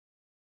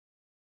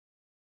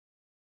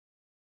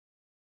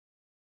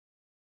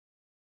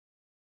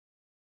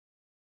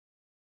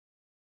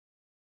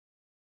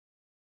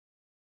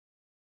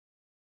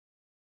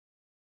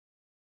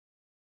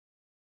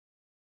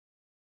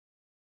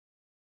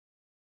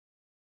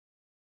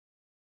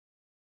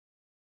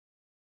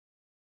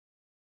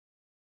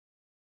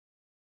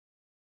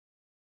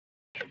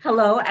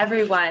Hello,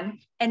 everyone,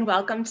 and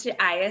welcome to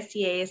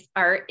ISCA's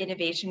Art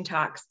Innovation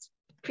Talks,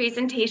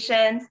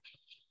 presentations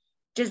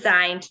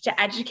designed to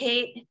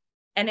educate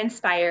and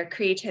inspire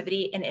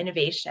creativity and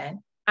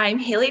innovation. I'm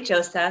Haley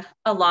Joseph,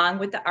 along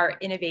with the Art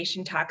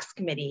Innovation Talks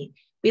Committee.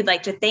 We'd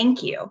like to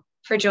thank you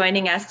for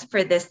joining us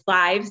for this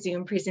live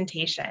Zoom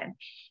presentation,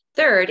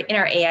 third in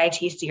our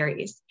AIT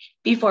series.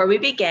 Before we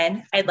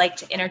begin, I'd like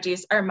to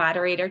introduce our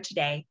moderator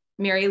today,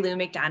 Mary Lou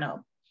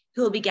McDonald,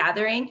 who will be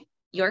gathering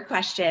your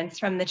questions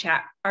from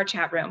our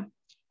chat room.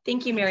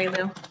 Thank you, Mary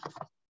Lou.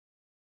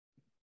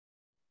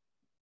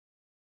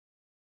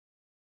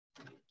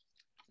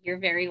 You're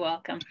very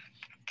welcome.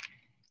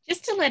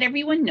 Just to let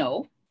everyone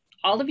know,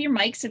 all of your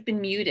mics have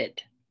been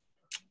muted.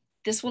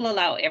 This will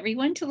allow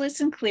everyone to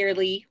listen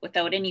clearly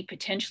without any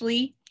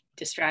potentially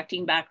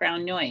distracting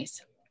background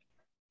noise.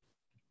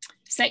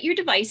 Set your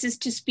devices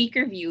to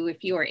speaker view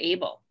if you are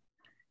able.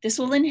 This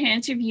will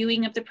enhance your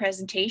viewing of the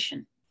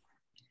presentation.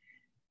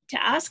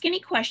 To ask any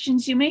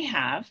questions you may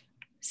have,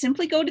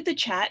 simply go to the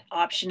chat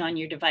option on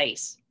your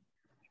device.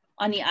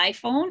 On the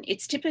iPhone,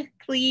 it's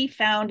typically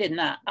found in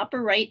the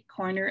upper right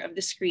corner of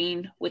the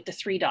screen with the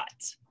 3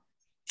 dots.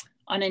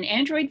 On an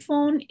Android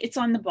phone, it's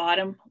on the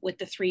bottom with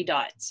the 3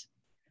 dots.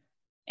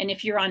 And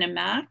if you're on a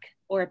Mac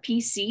or a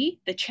PC,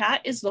 the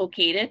chat is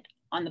located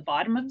on the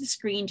bottom of the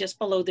screen just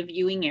below the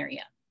viewing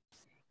area.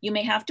 You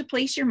may have to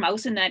place your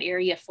mouse in that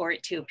area for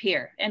it to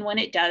appear. And when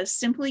it does,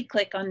 simply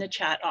click on the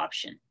chat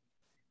option.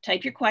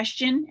 Type your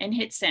question and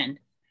hit send.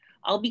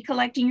 I'll be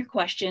collecting your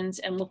questions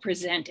and will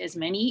present as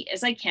many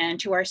as I can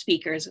to our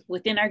speakers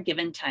within our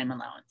given time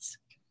allowance.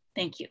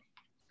 Thank you.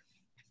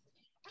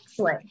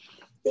 Excellent.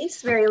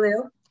 Thanks, Mary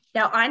Lou.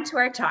 Now on to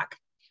our talk.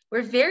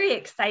 We're very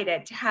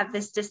excited to have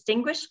this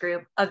distinguished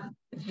group of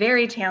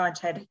very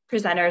talented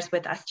presenters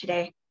with us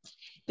today.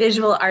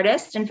 Visual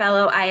artists and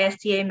fellow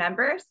ISCA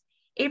members,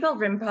 April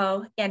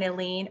Rimpo and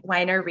Elaine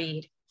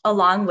Weiner-Reed,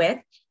 along with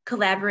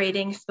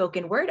collaborating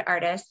spoken word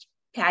artist,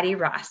 Patti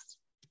Ross.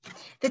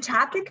 The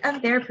topic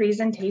of their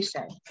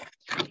presentation,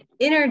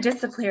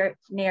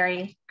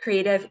 Interdisciplinary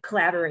Creative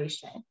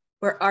Collaboration,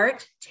 where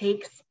art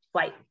takes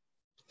flight.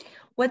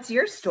 What's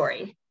your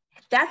story?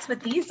 That's what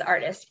these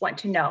artists want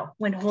to know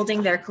when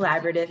holding their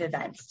collaborative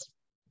events.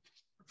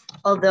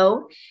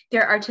 Although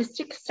their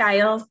artistic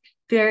styles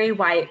vary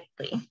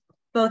widely,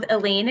 both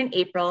Elaine and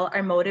April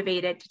are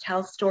motivated to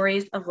tell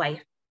stories of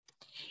life.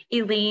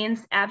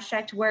 Elaine's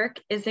abstract work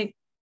is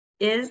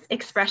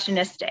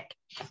expressionistic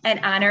and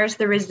honors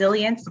the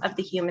resilience of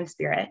the human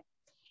spirit.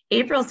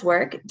 April's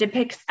work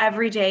depicts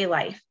everyday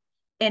life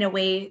in a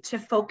way to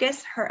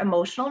focus her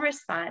emotional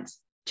response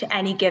to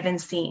any given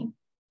scene.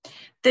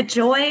 The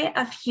joy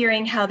of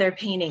hearing how their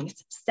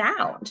paintings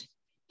sound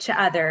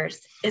to others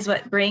is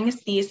what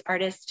brings these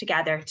artists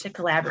together to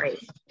collaborate.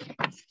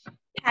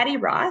 Patti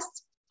Ross,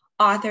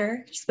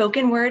 author,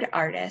 spoken word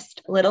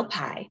artist, Little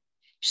Pie.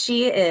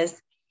 She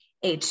is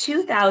a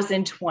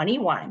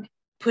 2021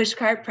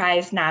 Pushcart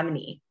Prize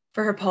nominee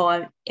for her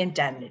poem,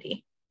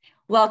 Indemnity.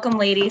 Welcome,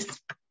 ladies.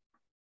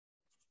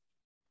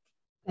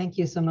 Thank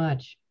you so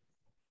much.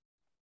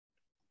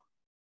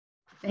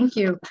 Thank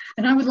you.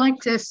 And I would like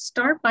to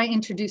start by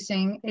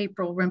introducing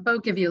April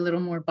Rimpo, give you a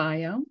little more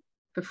bio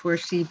before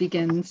she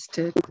begins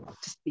to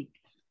speak.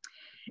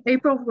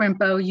 April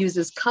Rimpo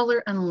uses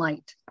color and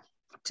light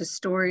to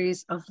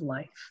stories of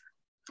life.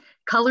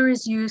 Color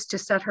is used to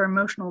set her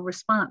emotional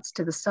response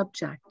to the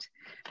subject,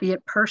 be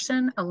it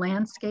person, a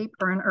landscape,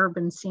 or an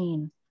urban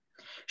scene.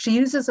 She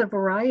uses a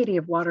variety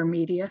of water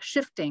media,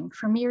 shifting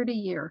from year to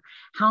year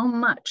how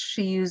much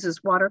she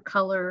uses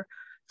watercolor,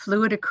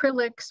 fluid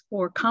acrylics,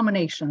 or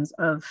combinations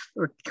of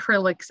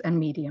acrylics and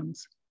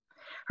mediums.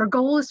 Her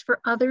goal is for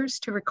others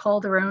to recall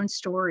their own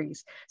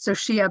stories, so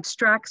she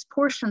abstracts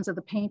portions of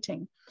the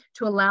painting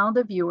to allow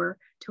the viewer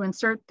to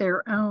insert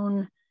their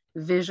own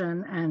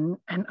vision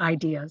and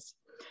ideas.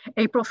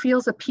 April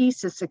feels a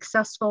piece is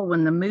successful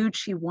when the mood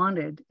she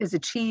wanted is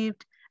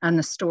achieved and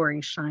the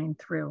story shine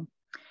through.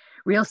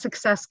 Real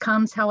success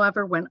comes,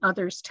 however, when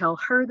others tell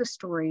her the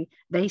story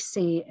they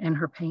see in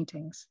her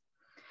paintings.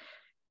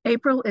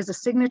 April is a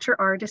signature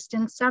artist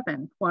in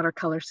 7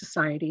 watercolor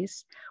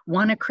societies,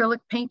 1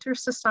 acrylic painter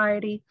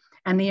society,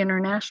 and the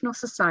International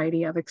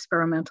Society of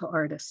Experimental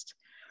Artists.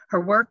 Her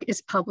work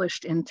is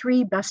published in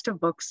 3 Best of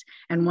Books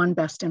and 1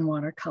 Best in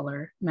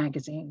Watercolor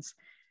magazines.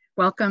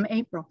 Welcome,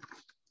 April.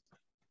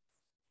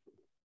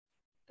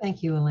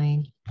 Thank you,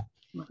 Elaine.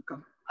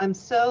 Welcome. I'm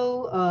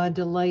so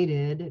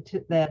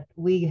delighted that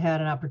we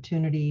had an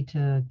opportunity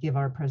to give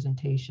our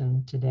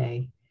presentation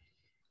today.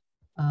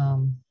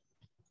 You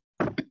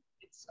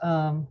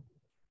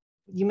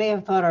may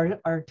have thought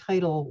our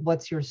title,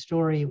 What's Your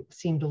Story,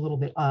 seemed a little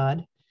bit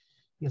odd,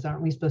 because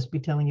aren't we supposed to be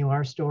telling you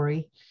our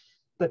story?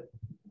 But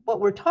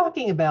what we're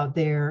talking about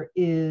there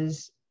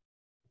is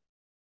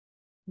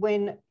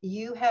when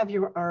you have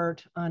your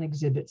art on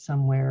exhibit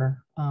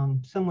somewhere,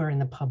 somewhere in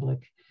the public,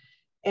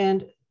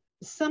 and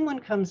someone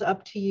comes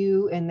up to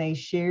you and they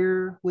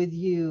share with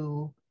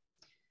you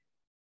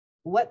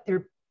what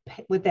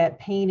that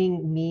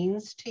painting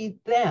means to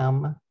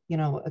them,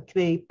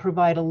 they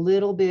provide a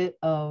little bit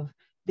of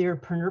their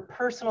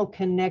personal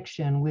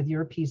connection with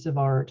your piece of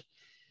art.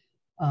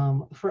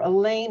 For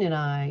Elaine and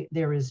I,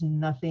 there is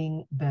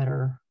nothing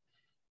better.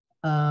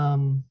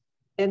 And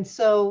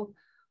so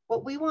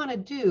what we want to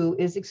do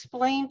is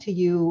explain to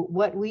you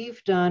what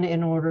we've done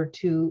in order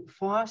to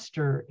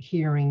foster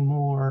hearing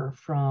more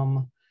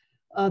from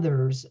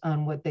others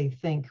on what they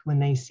think when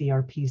they see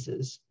our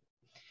pieces.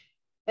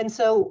 And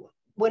so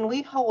when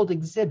we hold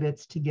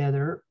exhibits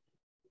together,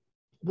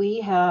 we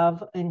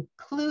have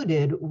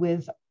included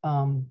with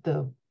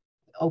the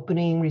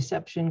opening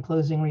reception,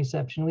 closing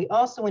reception, we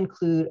also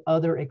include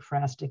other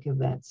ekphrastic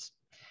events.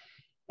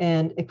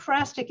 And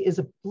ekphrastic is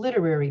a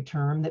literary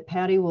term that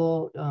Patti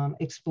will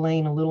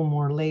explain a little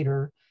more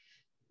later,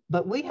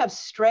 but we have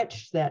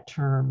stretched that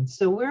term.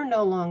 So we're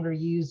no longer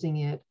using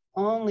it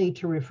only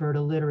to refer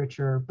to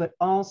literature, but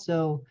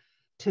also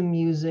to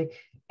music.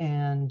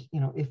 And,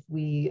 if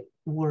we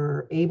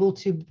were able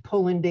to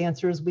pull in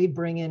dancers, we'd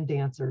bring in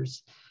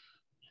dancers.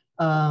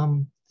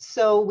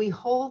 So we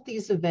hold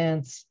these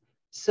events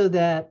so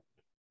that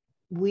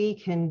we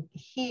can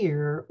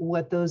hear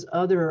what those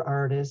other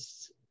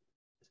artists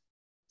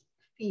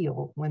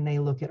feel when they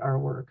look at our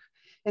work.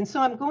 And so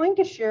I'm going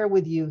to share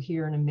with you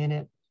here in a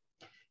minute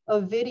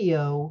a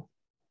video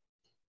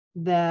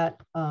that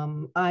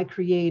I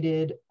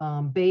created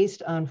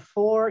based on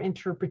 4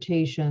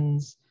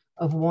 interpretations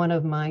of one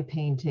of my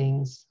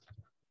paintings.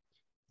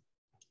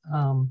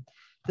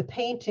 The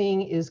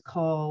painting is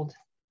called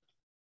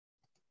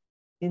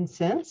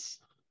Incense,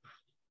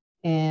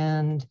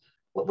 and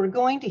what we're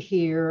going to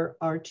hear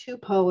are 2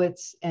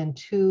 poets and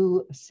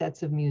 2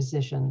 sets of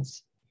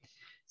musicians.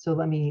 So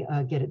let me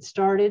get it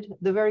started.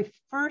 The very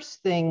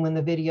first thing when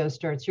the video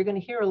starts, you're going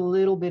to hear a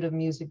little bit of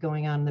music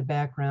going on in the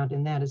background,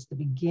 and that is the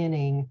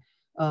beginning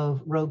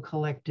of Rogue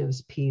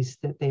Collective's piece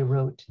that they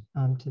wrote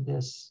to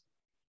this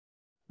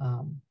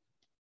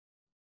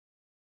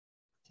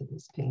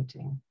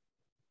painting.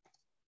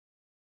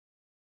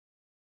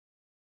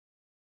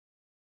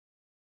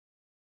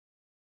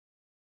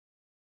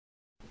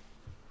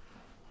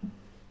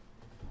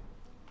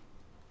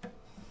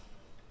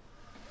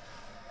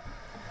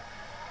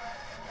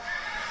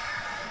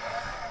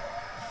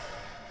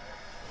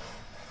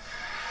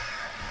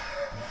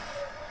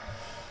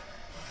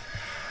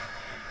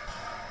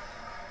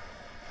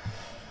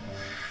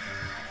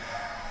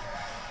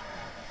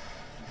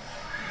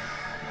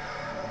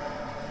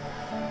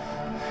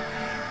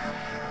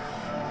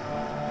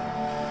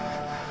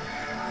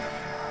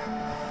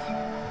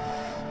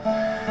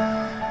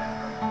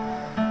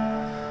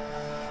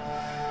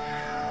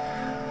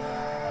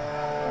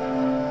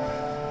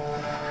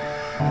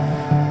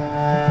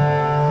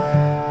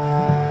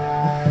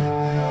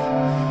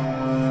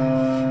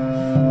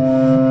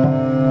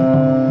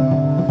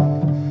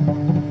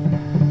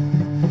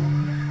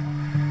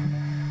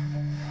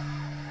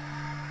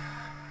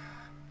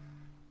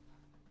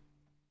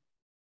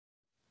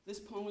 This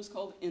poem was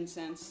called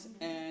Incense,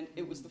 and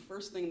it was the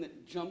first thing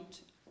that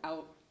jumped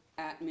out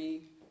at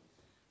me.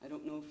 I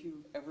don't know if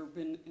you've ever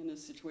been in a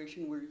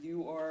situation where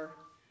you are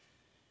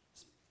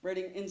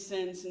spreading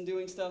incense and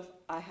doing stuff.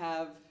 I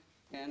have,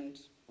 and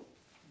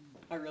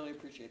I really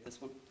appreciate this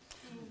one.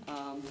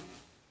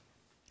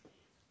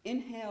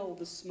 Inhale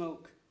the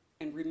smoke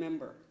and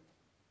remember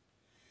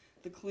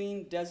the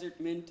clean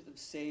desert mint of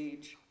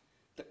sage,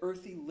 the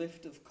earthy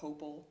lift of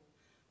copal.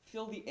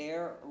 Fill the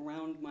air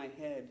around my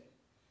head,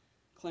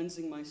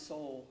 cleansing my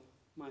soul,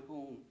 my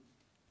home.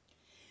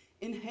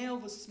 Inhale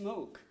the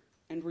smoke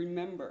and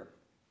remember,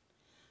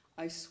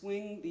 I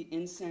swing the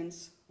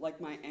incense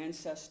like my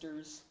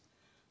ancestors,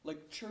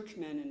 like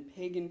churchmen and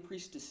pagan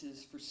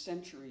priestesses for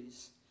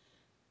centuries,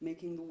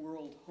 making the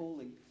world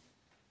holy.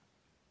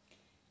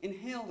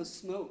 Inhale the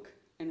smoke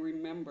and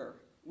remember,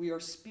 we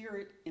are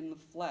spirit in the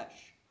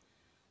flesh.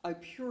 I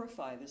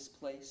purify this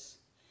place,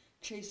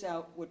 chase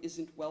out what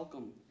isn't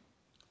welcome.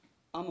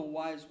 I'm a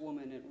wise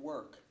woman at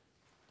work.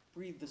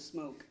 Breathe the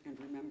smoke and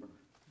remember.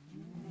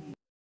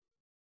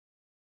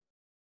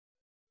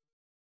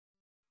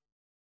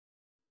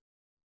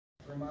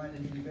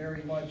 Reminded me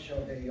very much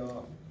of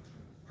a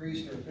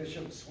priest or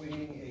bishop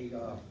swinging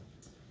a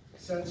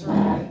censer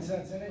with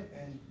incense in it,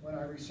 and when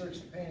I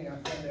researched the painting, I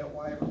found out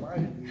why it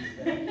reminded me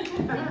of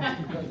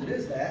that. Because it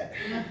is that.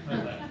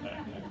 Can't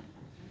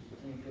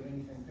get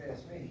anything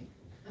past me.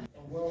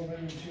 A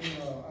well-known tune,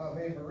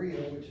 Ave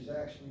Maria, which is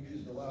actually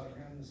used a lot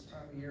around this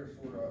time of year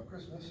for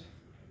Christmas.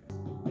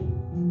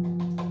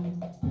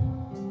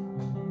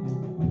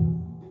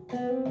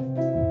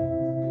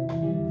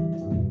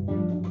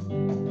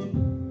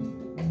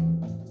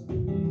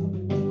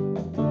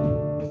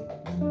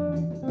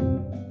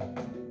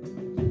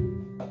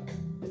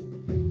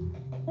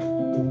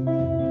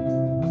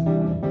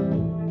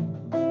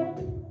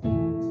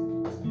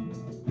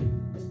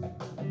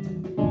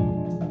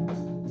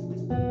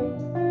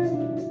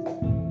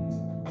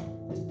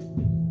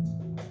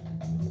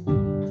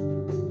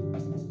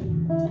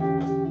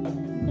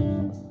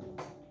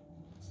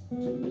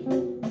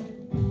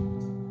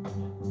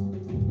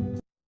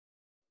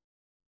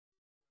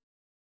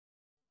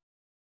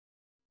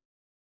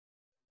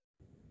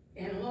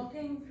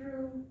 looking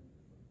through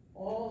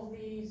all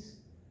these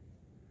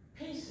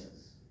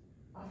pieces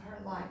of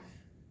her life,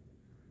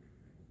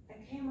 I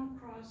came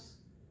across.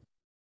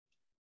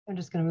 I'm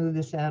just going to move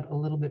this out a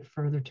little bit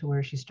further to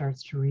where she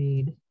starts to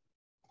read.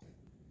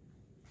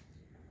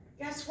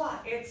 Guess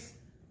what? It's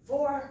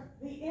for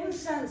the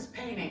incense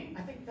painting.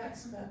 I think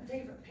that's the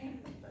favorite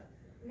painting of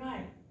the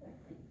night.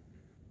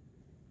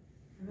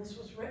 And this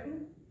was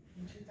written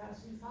in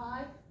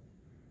 2005.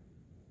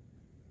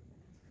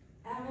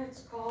 And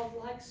it's called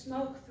Like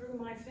Smoke Through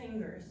My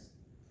Fingers.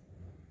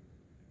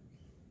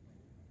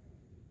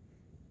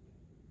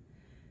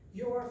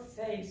 Your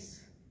face,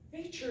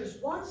 features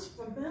once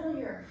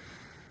familiar,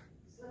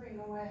 slipping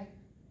away.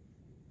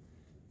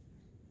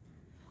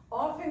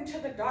 Off into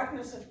the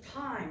darkness of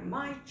time,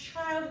 my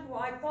child who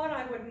I thought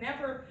I would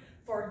never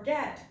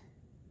forget,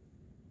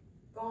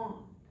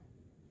 gone,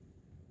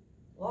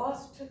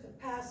 lost to the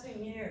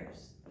passing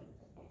years.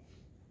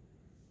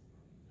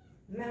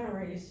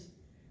 Memories,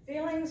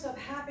 feelings of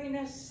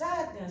happiness,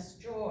 sadness,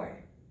 joy,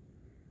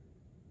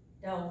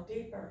 delve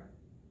deeper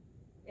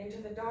into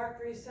the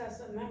dark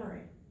recess of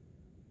memory.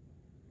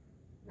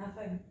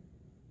 Nothing.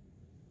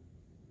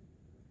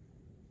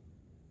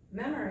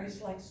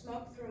 Memories like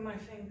smoke through my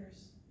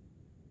fingers.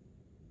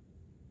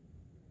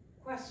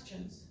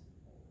 Questions.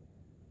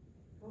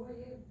 Who are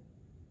you?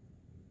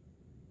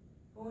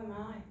 Who am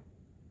I?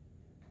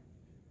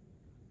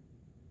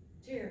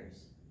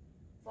 Tears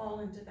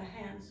fall into the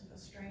hands of a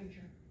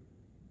stranger.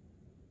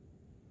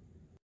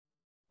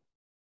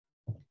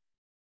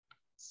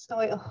 So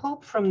I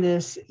hope from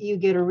this you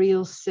get a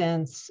real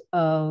sense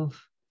of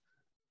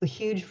the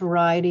huge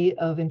variety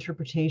of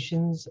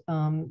interpretations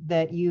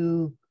that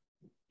you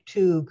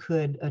too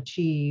could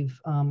achieve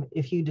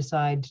if you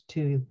decide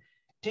to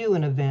do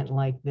an event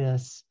like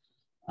this.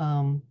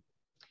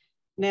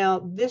 Now,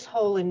 this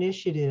whole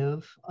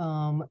initiative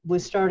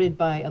was started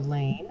by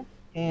Elaine,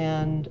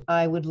 and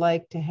I would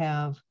like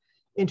to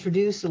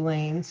introduce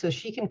Elaine so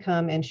she can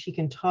come and she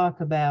can talk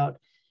about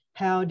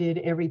how did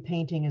Every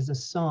Painting is a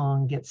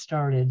Song get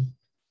started.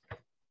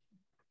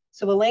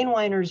 So Elaine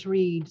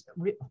Weiner-Reed's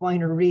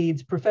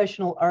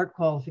professional art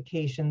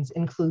qualifications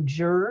include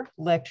juror,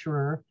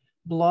 lecturer,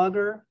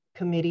 blogger,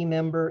 committee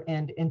member,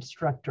 and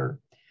instructor.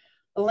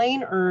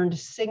 Elaine earned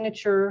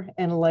signature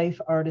and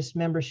life artist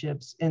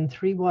memberships in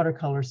 3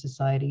 watercolor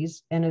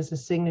societies and is a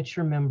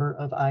signature member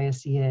of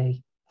ISEA.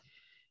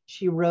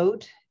 She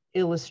wrote,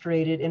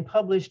 illustrated, and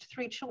published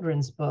 3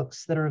 children's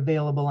books that are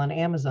available on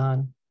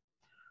Amazon.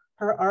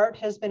 Her art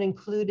has been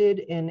included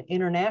in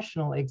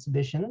international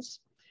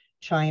exhibitions,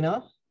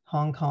 China,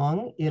 Hong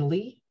Kong,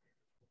 Italy,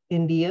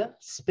 India,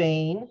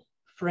 Spain,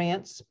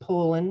 France,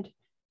 Poland,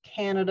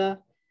 Canada,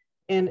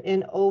 and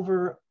in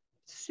over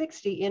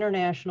 60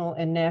 international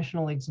and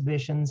national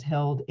exhibitions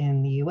held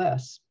in the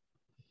US.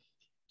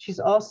 She's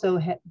also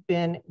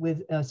been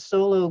with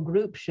solo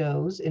group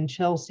shows in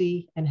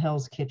Chelsea and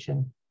Hell's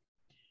Kitchen.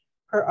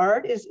 Her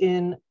art is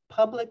in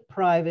public,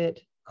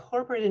 private,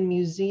 corporate, and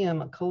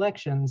museum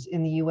collections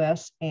in the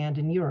US and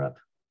in Europe.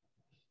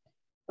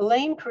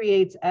 Elaine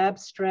creates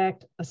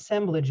abstract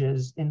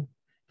assemblages in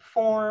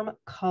form,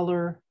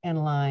 color,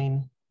 and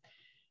line.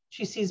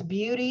 She sees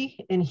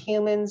beauty in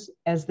humans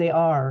as they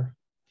are,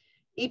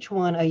 each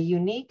one a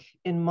unique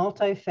and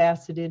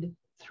multifaceted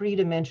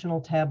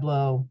 3-dimensional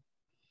tableau.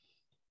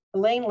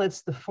 Elaine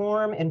lets the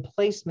form and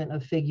placement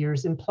of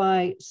figures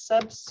imply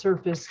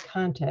subsurface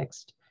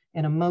context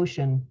and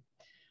emotion.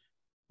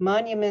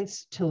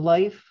 Monuments to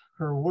life,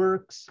 her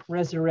works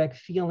resurrect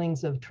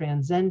feelings of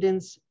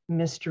transcendence,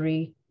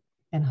 mystery,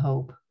 and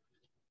hope.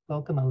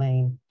 Welcome,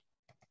 Elaine.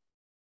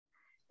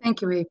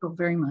 Thank you, April,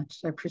 very much.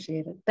 I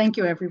appreciate it. Thank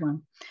you,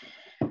 everyone.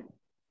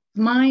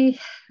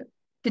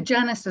 The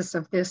genesis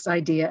of this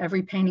idea,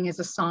 Every Painting is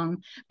a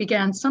Song,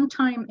 began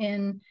sometime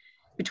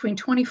between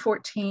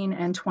 2014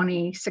 and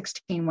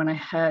 2016 when I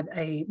had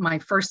my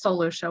first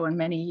solo show in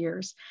many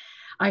years.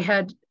 I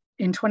had,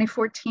 in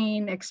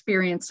 2014,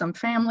 experienced some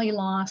family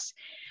loss,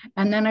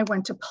 and then I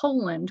went to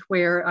Poland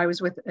where I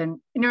was with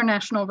an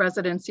international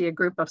residency, a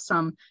group of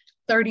some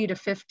 30 to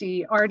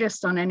 50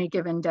 artists on any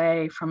given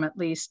day from at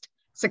least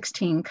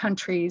 16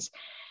 countries.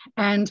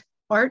 And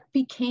art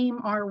became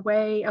our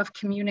way of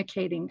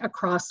communicating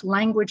across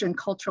language and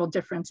cultural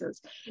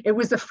differences. It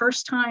was the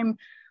first time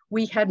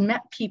we had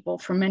met people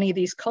from many of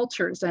these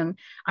cultures. And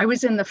I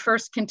was in the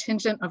first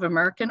contingent of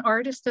American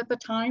artists at the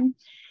time.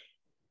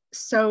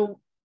 So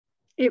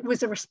it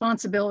was a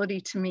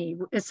responsibility to me.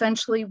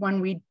 Essentially,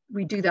 when we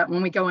do that,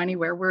 when we go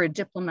anywhere, we're a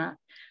diplomat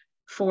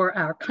for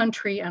our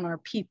country and our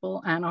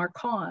people and our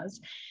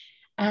cause.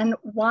 And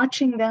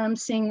watching them,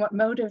 seeing what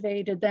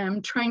motivated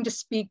them, trying to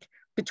speak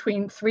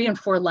between 3 and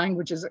 4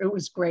 languages, it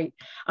was great.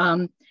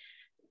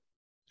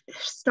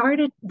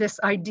 Started this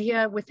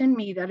idea within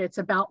me that it's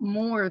about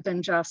more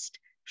than just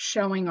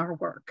showing our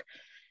work.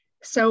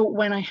 So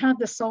when I had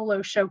the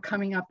solo show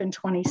coming up in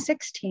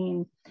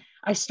 2016,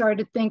 I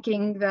started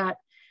thinking that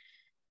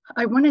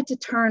I wanted to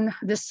turn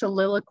this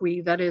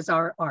soliloquy that is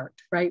our art,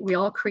 right? We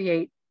all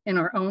create in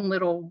our own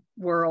little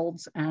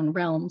worlds and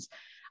realms.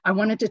 I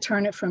wanted to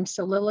turn it from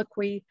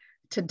soliloquy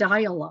to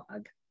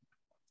dialogue.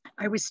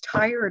 I was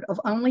tired of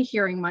only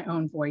hearing my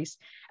own voice,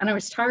 and I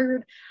was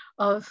tired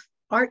of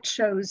art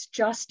shows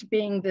just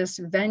being this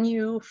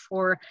venue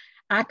for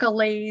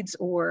accolades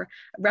or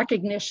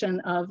recognition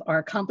of our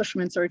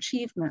accomplishments or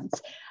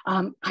achievements.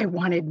 I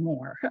wanted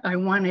more. I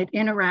wanted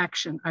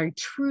interaction. I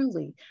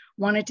truly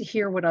wanted to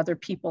hear what other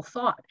people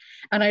thought.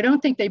 And I don't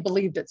think they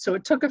believed it. So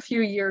it took a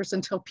few years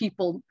until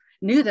people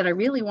knew that I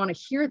really want to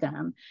hear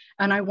them.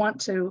 And I want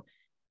to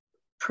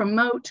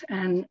promote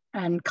and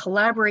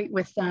collaborate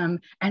with them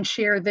and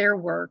share their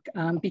work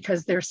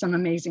because there's some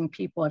amazing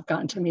people I've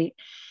gotten to meet.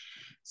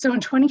 So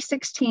in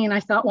 2016, I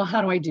thought, well, how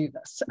do I do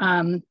this?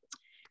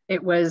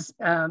 It was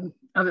a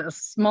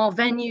small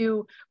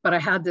venue, but I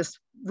had this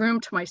room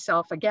to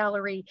myself, a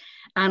gallery,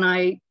 and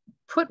I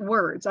put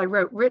words. I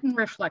wrote written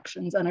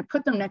reflections and I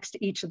put them next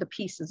to each of the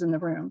pieces in the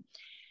room.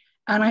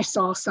 And I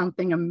saw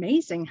something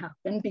amazing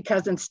happen,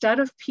 because instead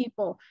of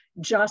people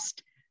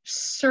just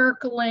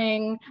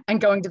circling and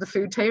going to the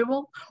food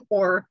table,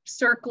 or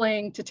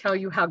circling to tell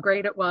you how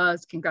great it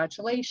was,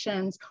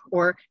 congratulations,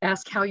 or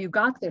ask how you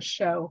got this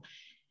show,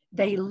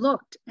 they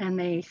looked and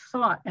they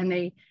thought and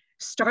they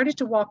started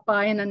to walk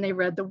by, and then they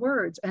read the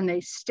words and they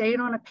stayed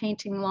on a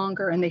painting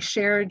longer, and they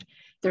shared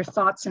their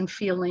thoughts and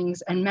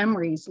feelings and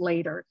memories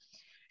later.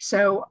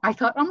 So I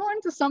thought, I'm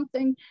on to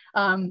something.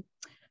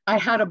 I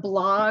had a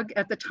blog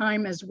at the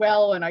time as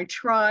well, and I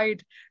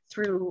tried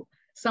through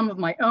some of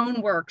my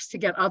own works to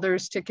get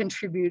others to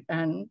contribute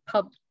and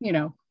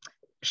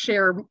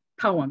share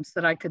poems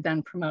that I could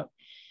then promote.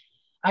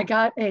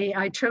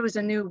 I chose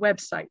a new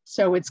website.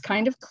 So it's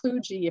kind of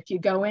kludgy if you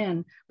go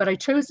in, but I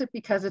chose it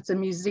because it's a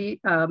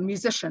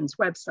musician's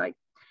website.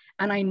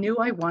 And I knew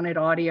I wanted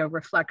audio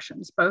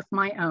reflections, both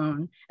my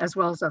own as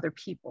well as other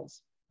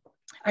people's.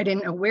 I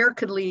didn't know where it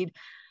could lead,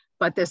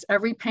 but this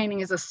Every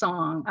Painting is a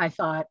Song, I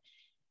thought,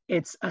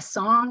 it's a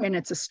song and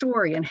it's a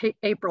story. And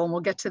April, and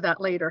we'll get to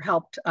that later,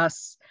 helped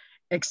us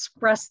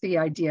express the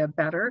idea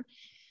better.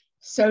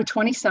 So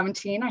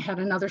 2017, I had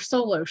another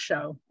solo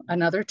show,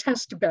 another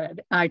test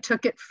bed. I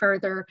took it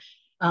further.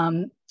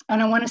 And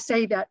I want to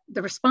say that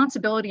the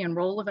responsibility and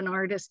role of an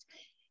artist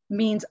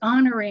means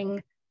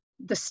honoring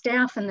the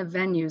staff and the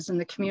venues and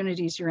the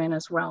communities you're in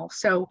as well.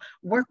 So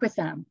work with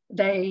them.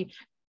 They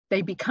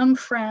become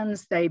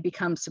friends, they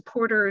become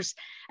supporters,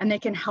 and they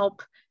can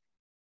help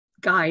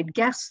guide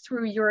guests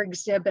through your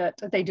exhibit.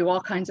 They do all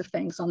kinds of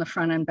things on the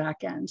front and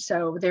back end.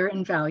 So they're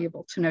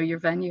invaluable to know your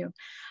venue.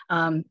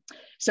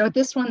 So at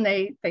this one,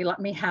 they let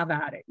me have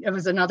at it. It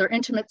was another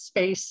intimate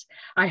space.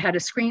 I had a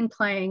screen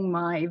playing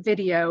my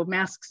video,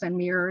 Masks and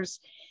Mirrors,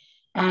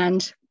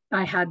 and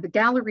I had the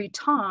gallery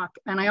talk,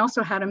 and I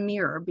also had a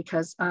mirror,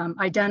 because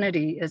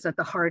identity is at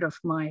the heart of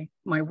my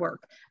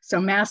work. So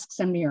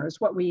masks and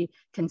mirrors, what we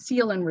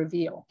conceal and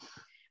reveal.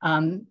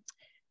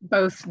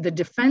 Both the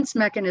defense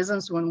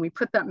mechanisms when we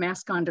put that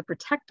mask on to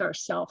protect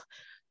ourselves,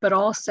 but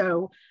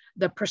also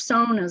the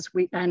personas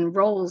and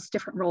roles,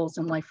 different roles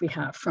in life we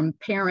have, from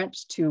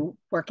parent to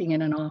working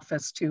in an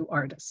office to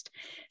artist.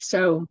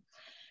 So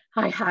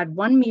I had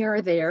one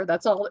mirror there,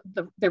 that's all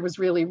there was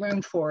really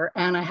room for,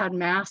 and I had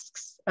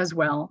masks as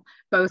well,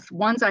 both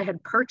ones I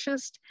had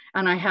purchased,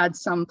 and I had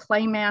some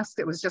play masks.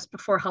 It was just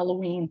before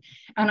Halloween,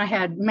 and I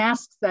had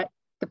masks that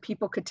the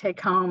people could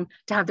take home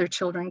to have their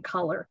children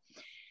color.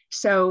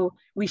 So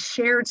we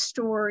shared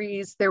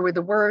stories. There were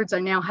the words. I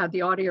now have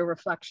the audio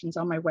reflections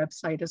on my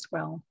website as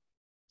well.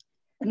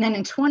 And then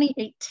in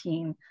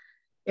 2018,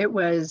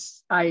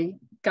 I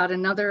got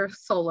another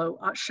solo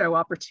show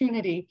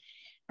opportunity,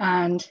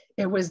 and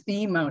it was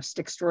the most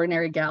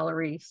extraordinary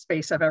gallery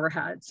space I've ever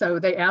had. So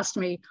they asked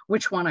me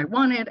which one I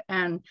wanted,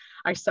 and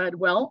I said,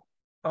 well,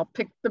 I'll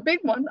pick the big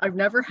one. I've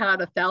never had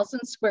 1,000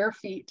 square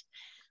feet.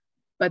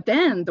 But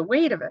then the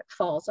weight of it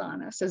falls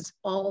on us, as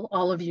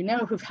all of you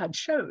know who've had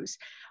shows.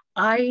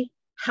 I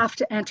have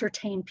to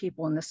entertain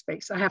people in this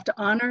space. I have to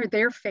honor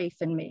their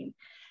faith in me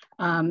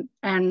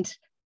and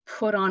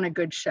put on a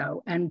good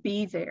show and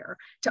be there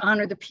to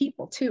honor the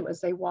people too as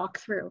they walk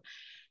through.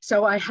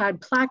 So I had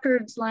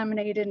placards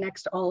laminated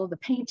next to all of the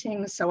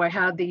paintings. So I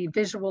had the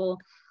visual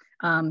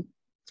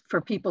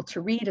for people to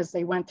read as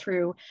they went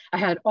through. I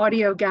had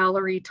audio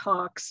gallery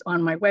talks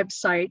on my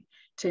website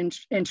to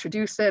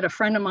introduce it. A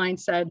friend of mine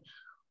said,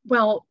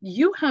 well,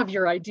 you have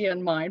your idea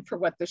in mind for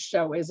what the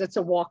show is. It's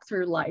a walk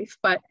through life,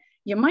 but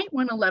you might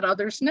want to let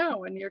others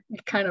know, and you're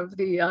kind of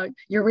the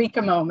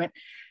eureka moment.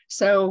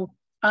 So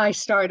I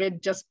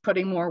started just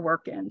putting more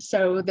work in.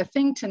 So the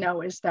thing to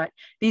know is that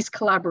these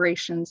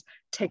collaborations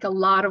take a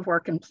lot of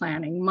work and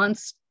planning,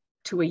 months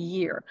to a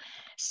year.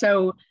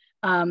 So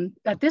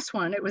at this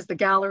one, it was the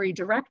gallery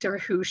director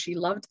who, she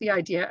loved the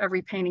idea,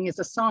 Every Painting is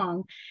a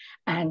Song,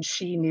 and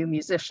she knew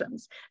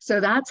musicians. So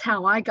that's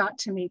how I got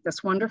to meet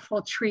this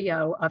wonderful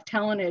trio of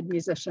talented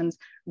musicians,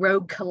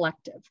 Rogue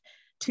Collective,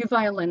 2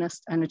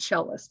 violinists and a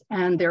cellist,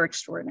 and they're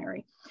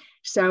extraordinary.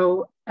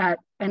 So at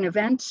an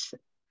event,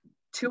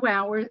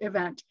 2-hour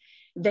event,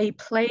 they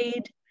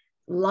played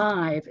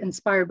live,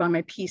 inspired by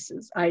my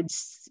pieces. I'd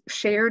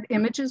shared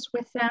images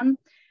with them.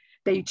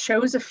 They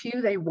chose a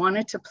few they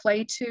wanted to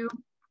play to,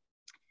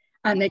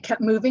 and they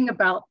kept moving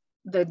about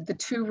the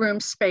 2-room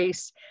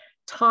space,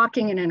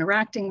 talking and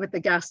interacting with the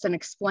guests and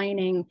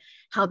explaining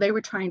how they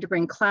were trying to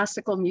bring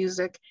classical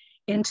music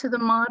into the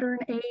modern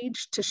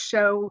age to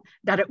show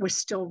that it was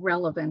still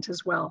relevant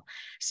as well.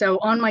 So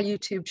on my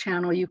YouTube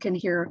channel, you can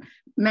hear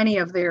many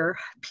of their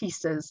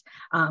pieces.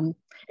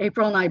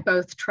 April and I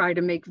both try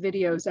to make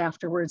videos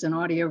afterwards and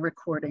audio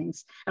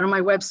recordings. And on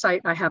my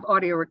website, I have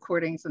audio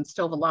recordings and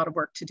still have a lot of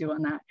work to do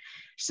on that.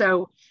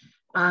 So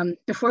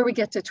before we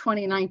get to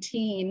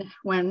 2019,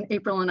 when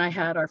April and I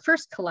had our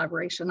first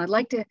collaboration, I'd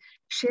like to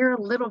share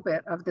a little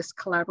bit of this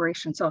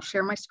collaboration. So I'll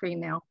share my screen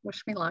now.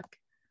 Wish me luck.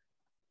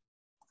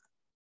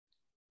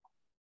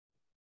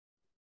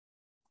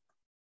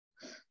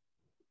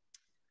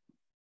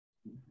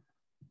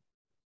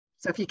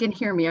 So if you can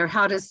hear me, or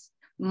how does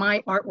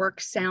my artwork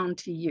sound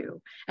to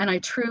you? And I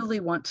truly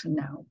want to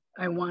know.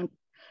 I want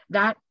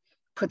that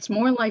puts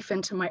more life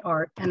into my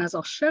art. And as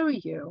I'll show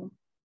you,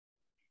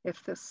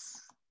 if this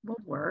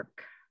will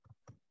work,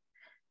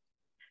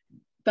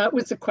 that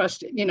was a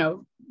question, you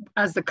know,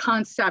 as the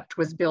concept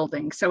was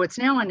building. So it's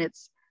now in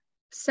its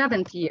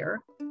 7th year.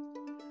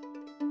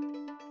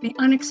 The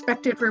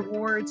unexpected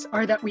rewards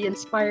are that we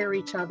inspire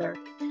each other.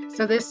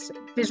 So this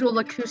visual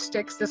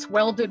acoustics, this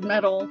welded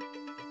metal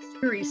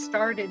series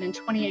started in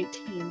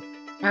 2018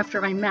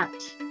 after I met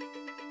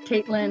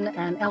Caitlin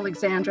and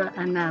Alexandra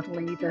and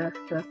Natalie, the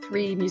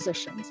 3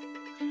 musicians.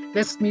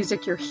 This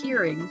music you're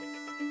hearing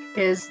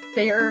is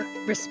their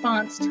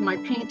response to my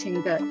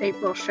painting that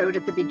April showed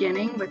at the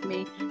beginning with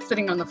me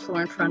sitting on the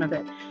floor in front of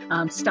it,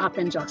 Stop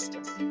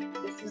Injustice.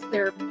 This is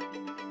their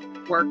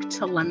work,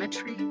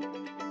 Telemetry.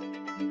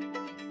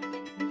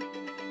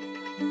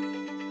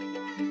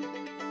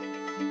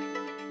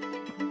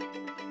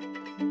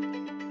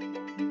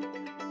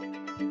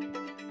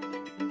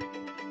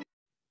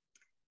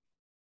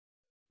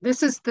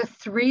 This is the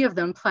 3 of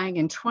them playing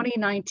in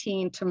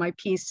 2019 to my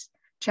piece,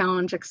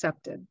 Challenge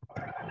Accepted.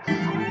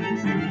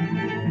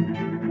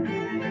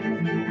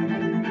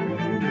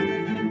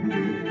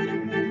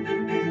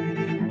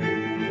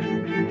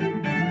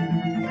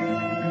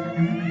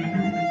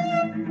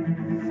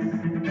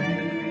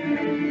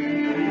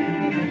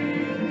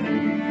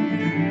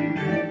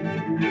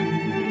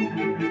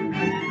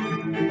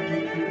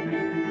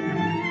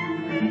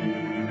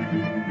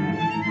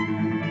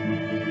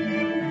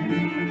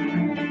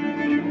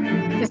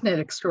 Isn't it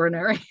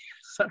extraordinary?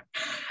 So,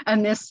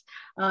 and this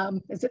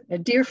is a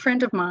dear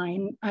friend of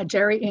mine,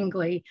 Jerry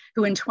Ingley,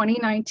 who in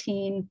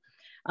 2019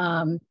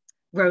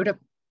 wrote a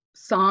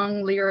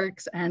song,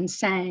 lyrics, and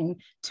sang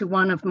to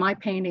one of my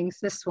paintings,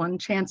 this one,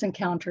 Chance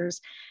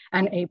Encounters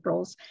and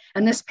April's.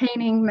 And this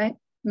painting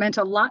meant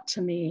a lot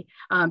to me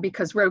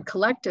because Road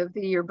Collective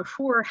the year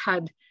before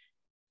had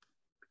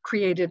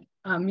created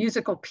a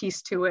musical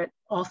piece to it,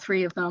 all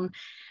 3 of them.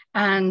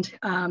 And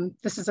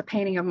this is a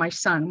painting of my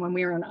son when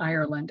we were in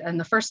Ireland. And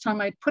the first time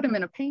I'd put him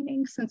in a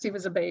painting since he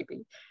was a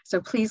baby. So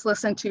please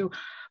listen to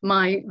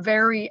my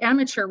very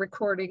amateur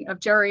recording of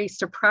Jerry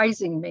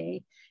surprising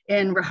me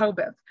in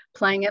Rehoboth,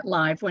 playing it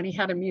live when he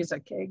had a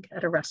music gig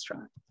at a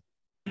restaurant.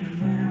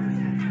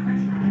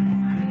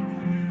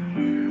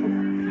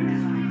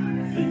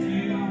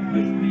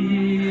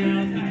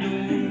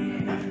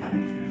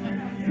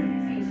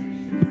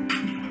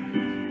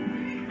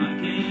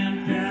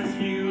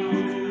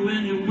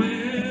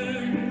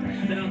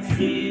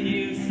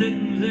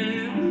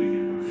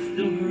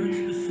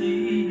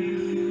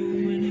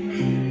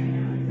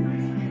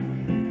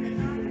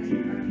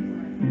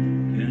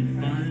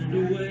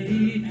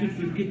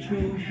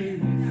 Your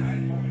face,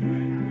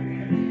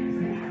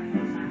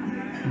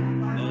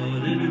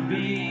 but it'd be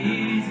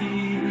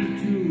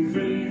easy to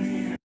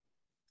erase.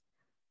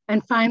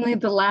 And finally,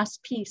 the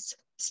last piece,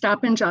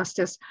 Stop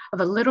Injustice, of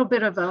a little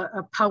bit of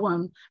a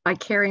poem by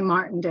Carrie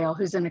Martindale,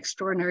 who's an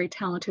extraordinary,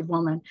 talented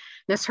woman.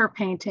 This her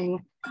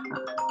painting.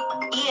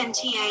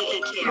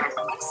 ENTAACare.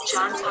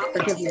 John,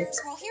 forgive me.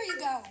 Well, here you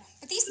go.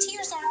 But these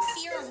tears aren't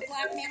fear of a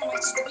black man on my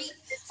street.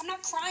 I'm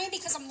not crying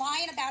because I'm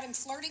lying about him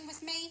flirting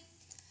with me.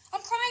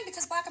 I'm crying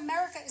because Black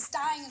America is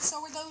dying, and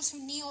so are those who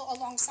kneel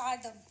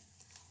alongside them.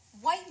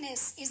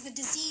 Whiteness is the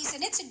disease,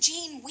 and it's a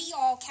gene we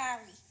all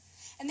carry.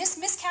 And this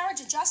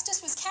miscarriage of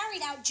justice was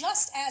carried out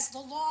just as the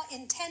law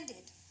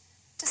intended,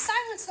 to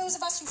silence those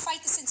of us who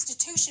fight this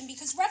institution,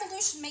 because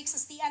revolution makes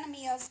us the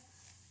enemy of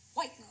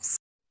whiteness.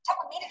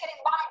 Telling me to get in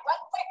line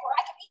right quick, or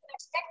I can even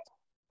expect.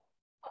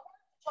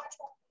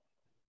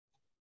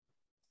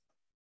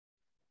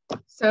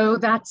 So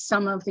that's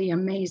some of the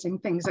amazing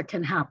things that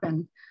can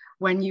happen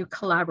when you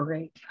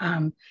collaborate.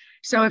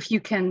 So if you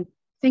can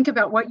think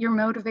about what your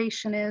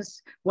motivation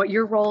is, what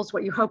your roles,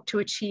 what you hope to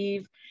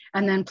achieve,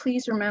 and then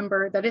please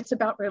remember that it's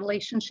about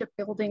relationship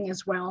building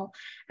as well.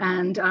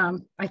 And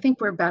I think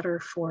we're better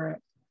for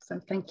it. So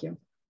thank you.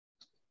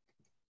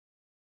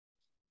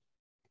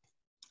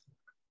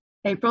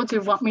 April, do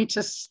you want me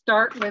to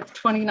start with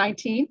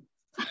 2019?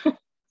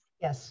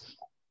 Yes.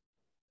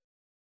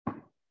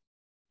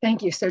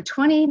 Thank you. So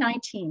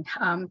 2019,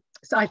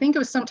 so I think it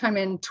was sometime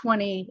in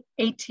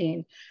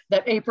 2018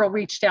 that April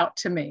reached out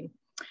to me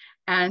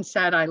and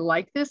said, I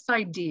like this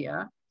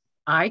idea.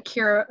 I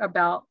care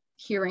about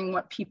hearing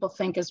what people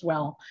think as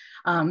well.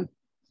 Do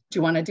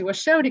you want to do a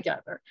show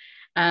together?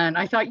 And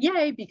I thought,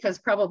 yay, because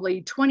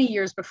probably 20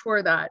 years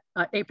before that,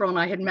 April and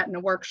I had met in a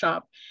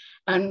workshop.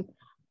 And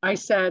I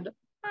said,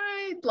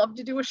 I'd love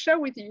to do a show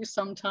with you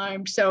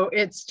sometime. So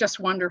it's just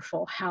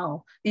wonderful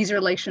how these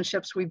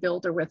relationships we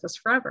build are with us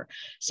forever.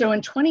 So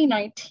in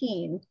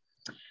 2019,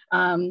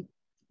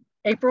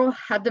 April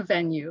had the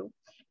venue,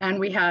 and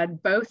we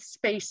had both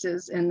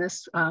spaces in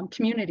this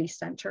community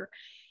center.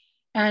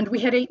 And we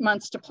had 8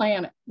 months to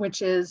plan it,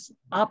 which is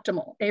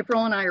optimal.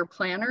 April and I are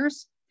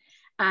planners,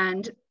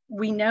 and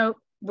we know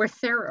we're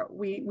thorough.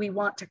 We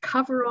want to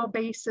cover all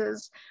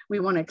bases.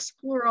 We want to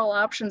explore all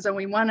options, and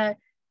we want to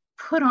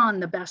put on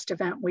the best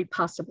event we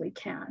possibly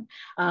can.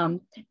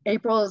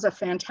 April is a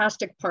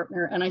fantastic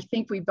partner, and I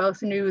think we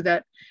both knew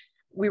that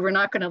we were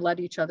not going to let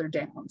each other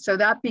down. So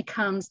that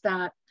becomes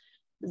that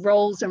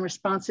roles and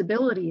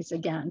responsibilities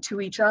again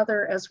to each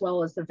other, as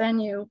well as the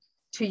venue,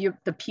 to you,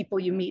 the people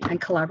you meet and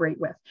collaborate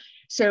with.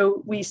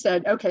 So we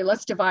said, okay,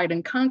 let's divide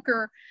and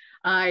conquer.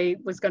 I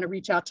was going to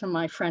reach out to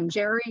my friend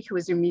Jerry, who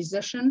is a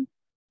musician.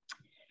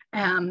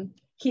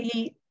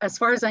 He, as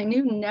far as I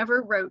knew,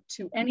 never wrote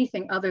to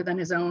anything other than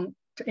his own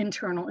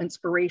internal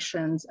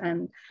inspirations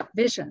and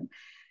vision.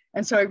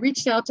 And so I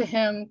reached out to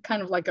him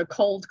kind of like a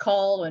cold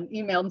call and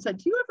emailed and said,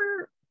 do you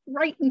ever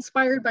write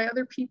inspired by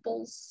other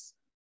people's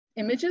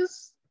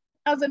images,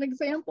 as an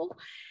example?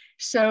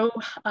 So,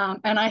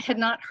 and I had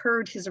not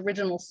heard his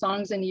original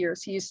songs in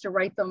years. He used to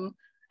write them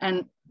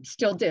and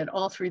still did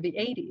all through the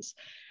 80s.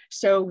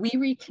 So we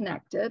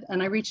reconnected,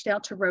 and I reached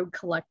out to Rogue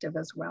Collective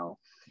as well.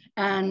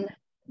 And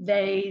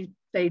they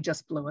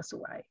just blew us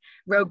away.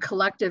 Rogue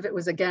Collective, it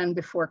was again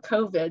before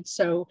COVID.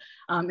 So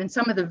in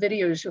some of the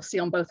videos you'll see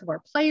on both of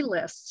our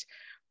playlists,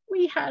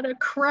 we had a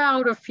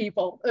crowd of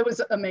people. It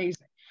was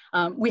amazing.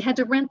 We had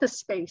to rent the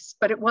space,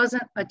 but it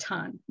wasn't a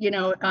ton, you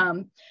know.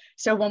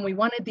 So when we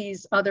wanted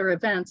these other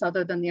events,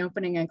 other than the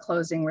opening and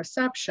closing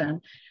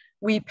reception,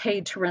 we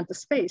paid to rent the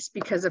space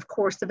because, of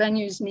course, the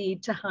venues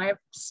need to have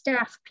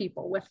staff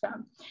people with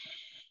them.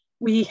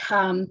 We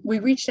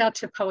reached out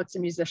to poets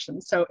and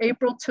musicians. So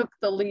April took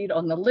the lead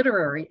on the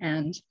literary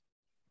end,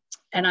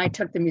 and I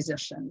took the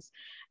musicians.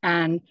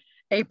 And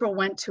April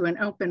went to an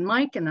open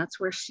mic, and that's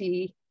where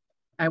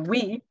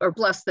we are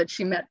blessed that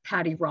she met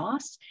Patti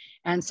Ross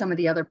and some of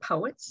the other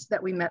poets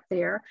that we met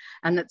there,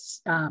 and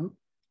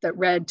that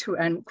read to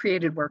and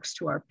created works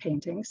to our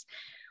paintings.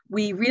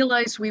 We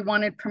realized we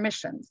wanted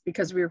permissions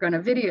because we were going to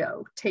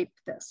videotape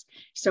this.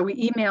 So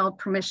we emailed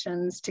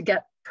permissions to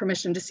get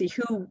permission to see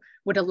who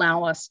would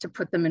allow us to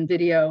put them in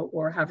video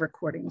or have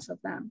recordings of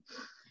them.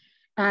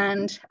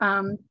 And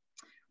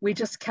we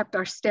just kept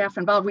our staff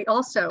involved. We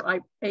also,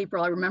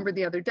 April, I remember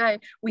the other day,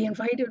 we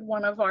invited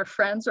one of our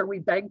friends, or we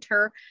begged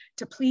her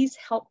to please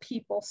help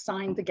people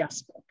sign the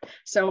guest book.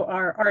 So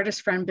our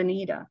artist friend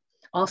Benita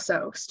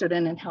also stood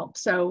in and helped.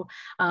 So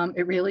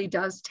it really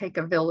does take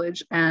a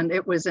village, and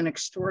it was an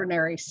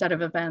extraordinary set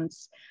of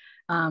events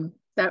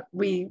that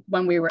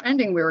when we were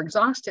ending, we were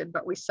exhausted,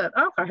 but we said,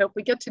 oh, I hope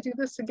we get to do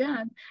this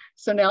again.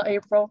 So now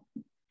April,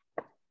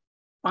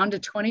 on to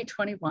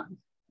 2021.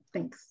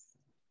 Thanks.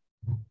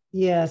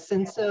 Yes,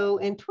 and so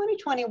in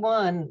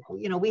 2021,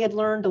 you know, we had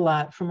learned a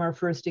lot from our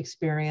first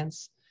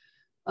experience,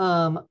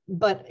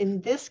 but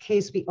in this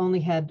case, we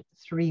only had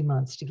 3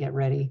 months to get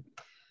ready.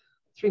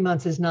 3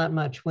 months is not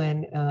much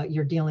when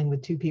you're dealing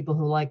with two people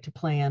who like to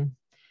plan.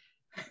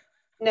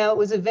 Now, it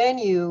was a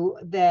venue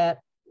that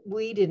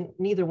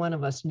neither one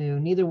of us knew.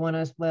 Neither one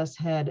of us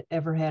had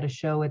ever had a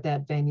show at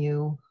that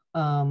venue.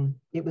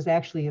 It was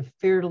actually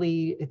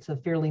it's a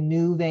fairly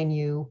new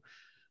venue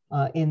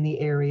in the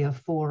area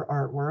for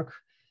artwork.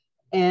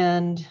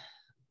 And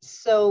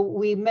so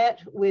we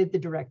met with the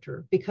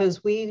director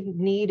because we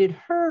needed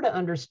her to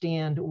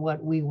understand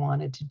what we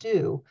wanted to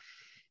do.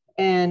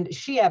 And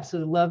she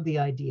absolutely loved the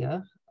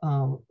idea,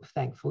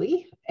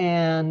 thankfully,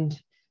 and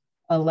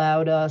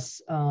allowed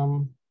us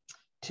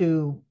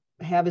to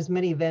have as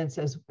many events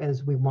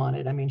as we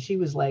wanted. I mean, she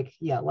was like,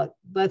 yeah,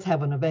 let's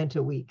have an event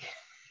a week,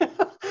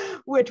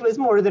 which was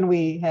more than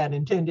we had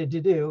intended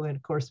to do. And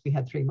of course, we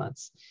had 3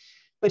 months.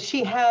 But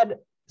she had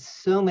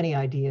so many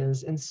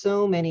ideas and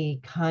so many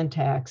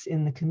contacts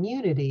in the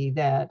community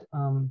that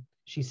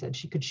she said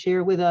she could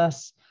share with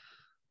us.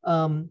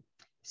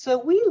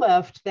 So we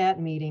left that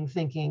meeting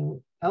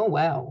thinking, oh,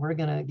 wow, we're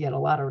going to get a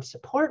lot of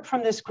support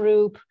from this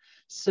group.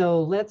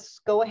 So let's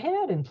go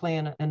ahead and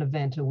plan an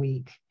event a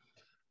week.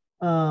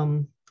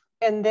 And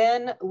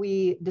then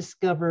we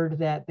discovered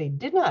that they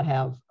did not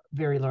have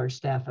very large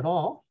staff at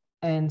all.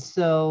 And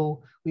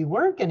so we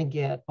weren't going to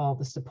get all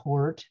the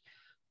support.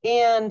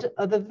 And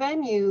the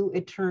venue,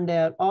 it turned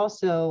out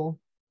also,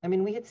 I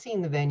mean, we had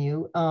seen the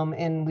venue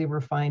and we were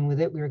fine with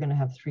it. We were going to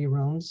have 3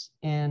 rooms,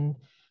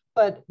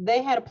 but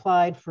they had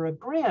applied for a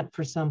grant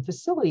for some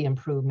facility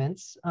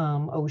improvements,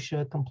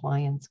 OSHA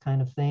compliance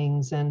kind of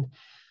things. And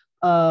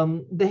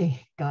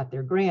they got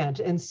their grant.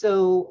 And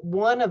so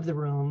one of the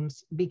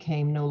rooms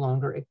became no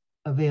longer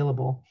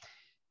available.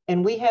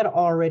 And we had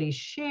already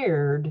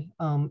shared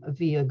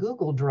via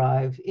Google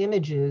Drive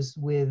images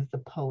with the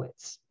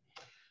poets.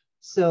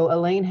 So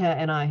Elaine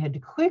and I had to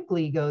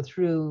quickly go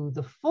through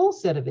the full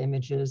set of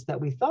images that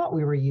we thought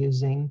we were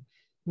using,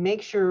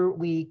 make sure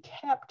we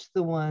kept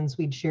the ones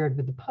we'd shared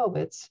with the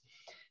poets,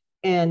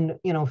 and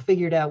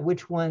figured out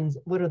what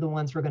are the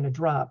ones we're going to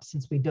drop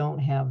since we don't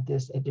have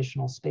this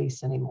additional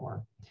space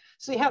anymore.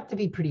 So you have to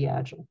be pretty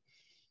agile.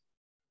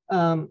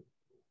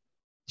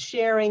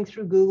 Sharing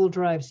through Google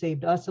Drive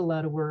saved us a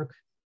lot of work,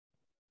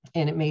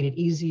 and it made it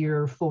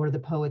easier for the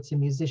poets and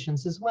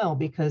musicians as well,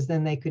 because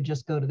then they could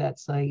just go to that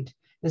site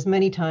as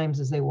many times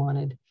as they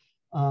wanted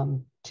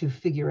to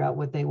figure out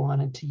what they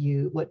wanted to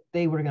use, what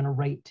they were going to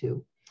write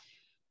to.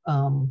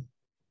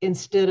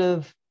 Instead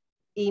of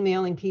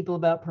emailing people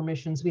about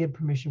permissions, we had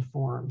permission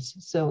forms.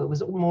 So it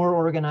was more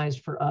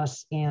organized for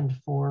us and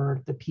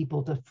for the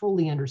people to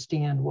fully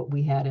understand what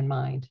we had in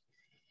mind.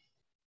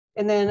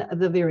 And then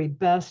the very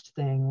best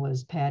thing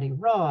was Patti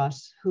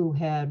Ross, who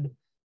had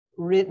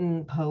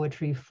written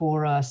poetry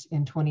for us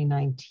in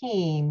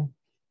 2019,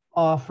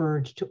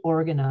 offered to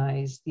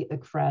organize the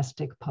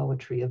ekphrastic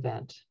poetry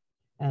event.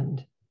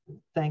 And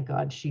thank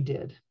God she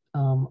did.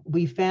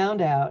 We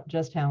found out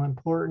just how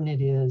important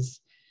it is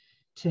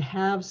to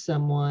have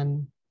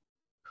someone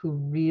who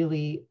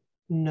really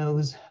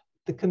knows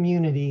the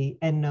community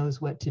and knows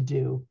what to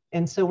do.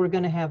 And so we're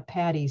going to have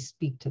Patti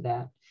speak to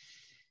that.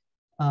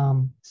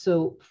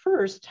 So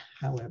first,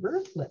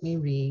 however, let me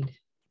read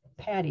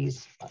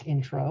Patti's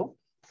intro.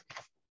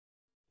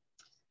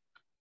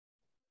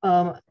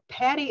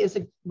 Patti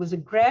was a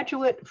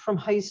graduate from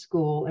high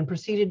school and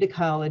proceeded to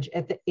college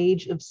at the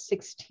age of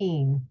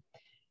 16.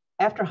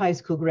 After high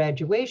school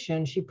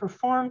graduation, she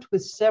performed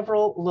with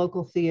several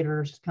local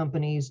theaters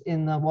companies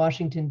in the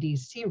Washington,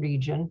 D.C.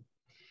 region.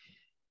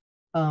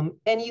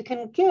 And you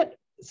can get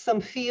some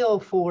feel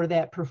for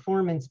that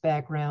performance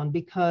background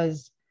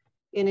because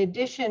in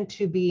addition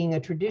to being a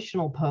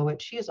traditional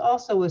poet, she is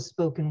also a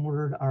spoken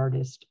word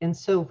artist. And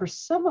so for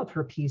some of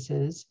her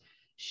pieces,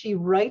 she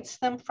writes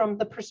them from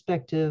the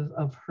perspective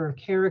of her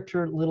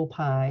character, Little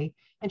Pie,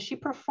 and she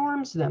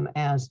performs them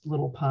as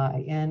Little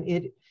Pie. And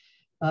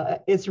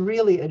it's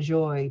really a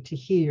joy to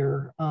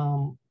hear.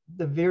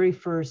 The very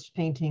first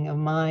painting of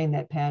mine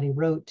that Patti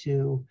wrote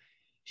to,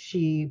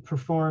 she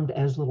performed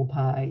as Little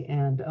Pie,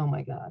 and oh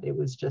my God, it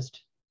was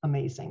just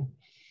amazing.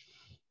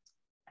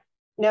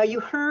 Now, you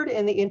heard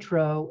in the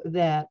intro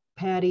that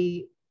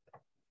Patti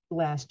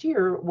last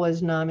year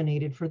was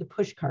nominated for the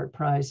Pushcart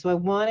Prize. So I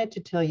wanted to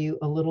tell you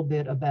a little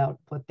bit about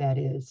what that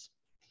is.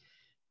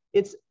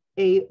 It's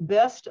a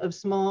Best of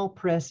Small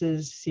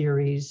Presses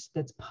series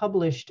that's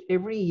published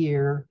every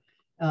year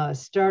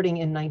starting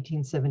in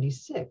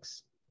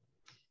 1976.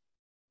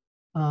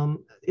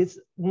 It's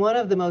one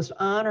of the most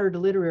honored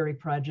literary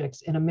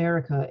projects in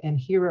America, and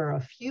here are a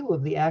few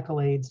of the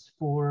accolades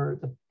for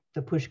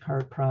the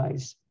Pushcart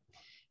Prize.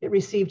 It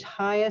received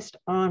highest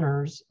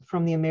honors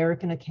from the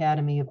American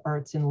Academy of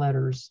Arts and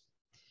Letters.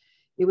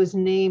 It was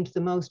named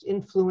the most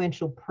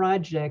influential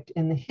project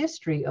in the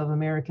history of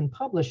American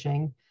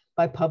publishing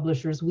by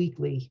Publishers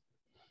Weekly.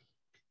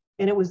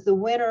 And it was the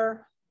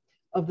winner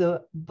of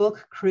the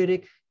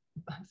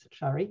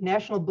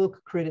National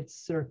Book Critics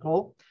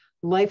Circle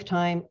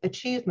Lifetime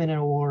Achievement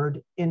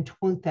Award in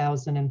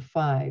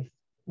 2005.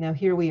 Now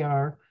here we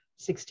are,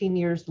 16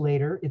 years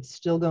later, it's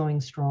still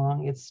going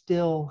strong. It's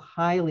still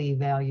highly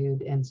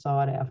valued and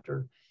sought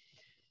after.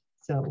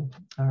 So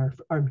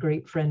our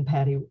great friend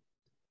Patti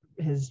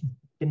has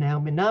now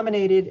been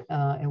nominated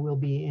and will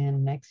be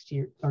in next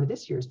year, or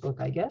this year's book,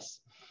 I guess.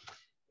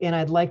 And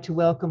I'd like to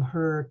welcome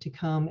her to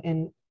come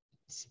and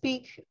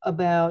speak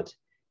about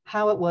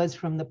how it was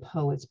from the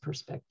poet's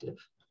perspective.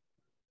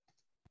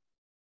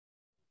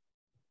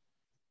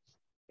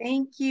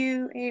 Thank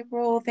you,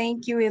 April.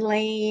 Thank you,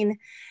 Elaine.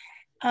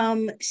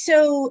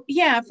 So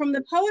yeah, from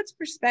the poet's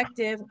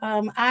perspective,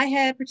 I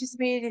had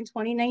participated in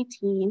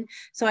 2019,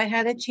 so I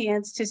had a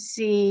chance to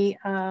see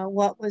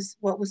what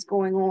was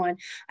going on.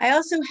 I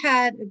also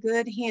had a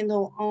good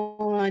handle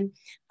on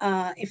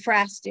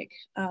ekphrastic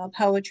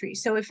poetry.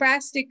 So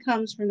ekphrastic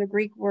comes from the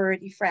Greek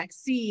word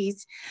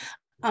ephraxis,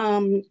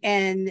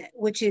 and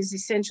which is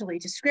essentially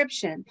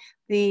description.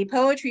 The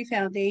Poetry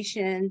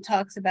Foundation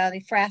talks about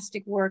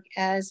ekphrastic work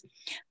as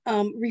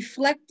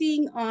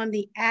reflecting on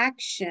the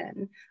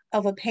action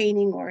of a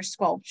painting or a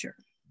sculpture.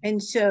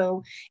 And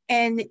so,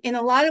 and in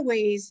a lot of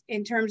ways,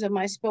 in terms of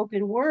my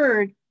spoken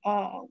word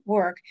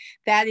work,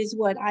 that is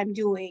what I'm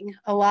doing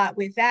a lot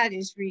with. That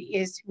is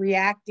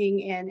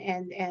reacting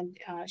and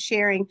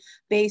sharing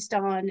based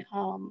on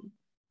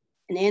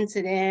an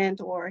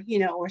incident or, you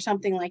know, or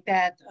something like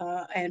that.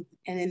 And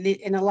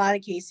in a lot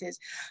of cases,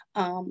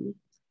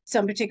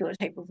 some particular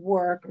type of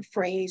work or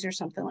phrase or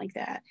something like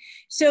that.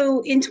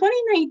 So in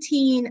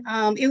 2019,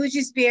 it was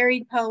just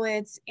varied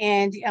poets,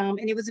 and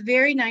it was a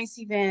very nice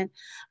event.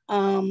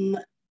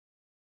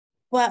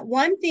 But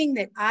one thing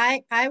that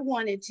I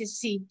wanted to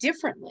see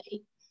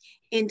differently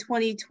in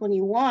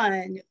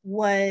 2021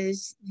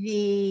 was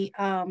the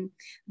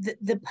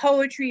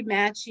poetry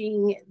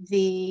matching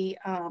the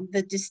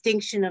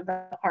distinction of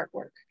the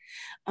artwork.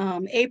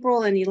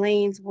 April and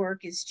Elaine's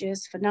work is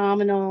just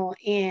phenomenal,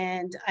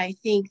 and I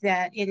think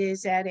that it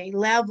is at a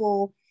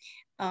level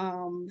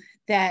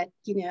that,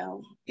 you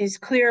know, is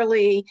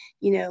clearly,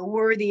 you know,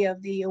 worthy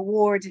of the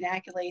awards and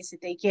accolades that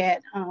they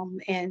get,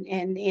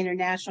 and the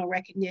international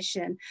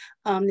recognition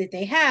that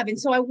they have. And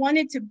so I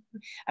wanted to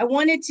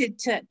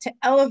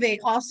elevate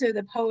also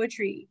the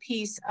poetry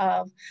piece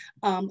of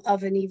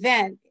an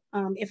event,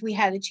 if we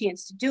had a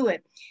chance to do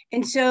it.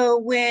 And so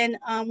when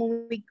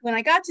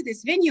I got to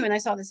this venue and I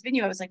saw this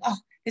venue, I was like, oh,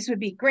 this would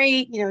be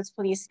great. You know, it's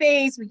plenty of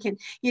space. We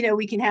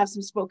can have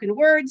some spoken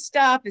word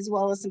stuff as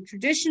well as some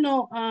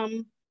traditional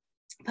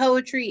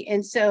poetry.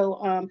 And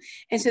so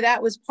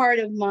that was part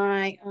of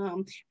my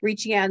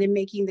reaching out and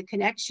making the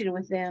connection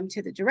with them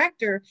to the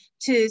director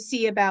to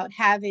see about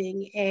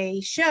having a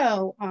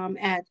show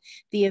at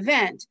the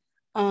event.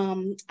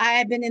 I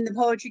had been in the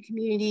poetry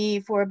community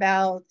for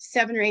about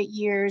 7 or 8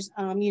 years,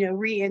 you know,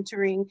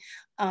 re-entering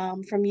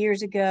from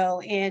years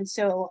ago. And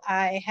so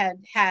I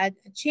had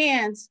a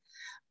chance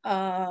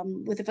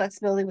with the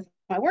flexibility with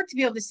my work to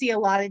be able to see a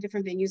lot of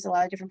different venues, a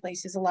lot of different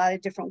places, a lot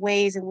of different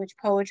ways in which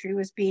poetry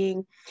was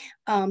being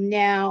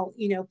now,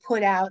 you know,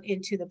 put out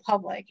into the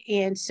public.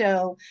 And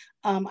so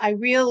I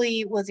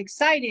really was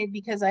excited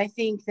because I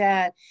think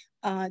that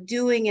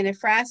doing an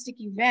ekphrastic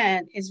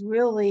event is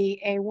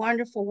really a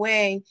wonderful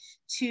way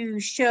to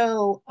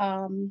show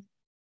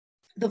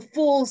the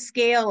full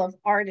scale of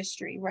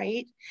artistry,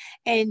 right?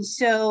 And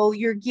so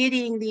you're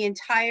getting the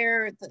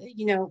entire,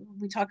 you know,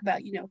 we talk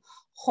about, you know,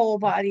 whole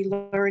body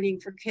learning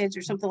for kids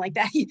or something like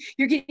that.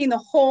 You're getting the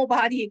whole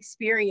body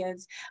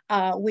experience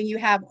when you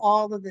have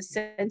all of the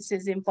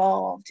senses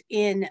involved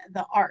in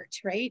the art,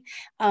 right?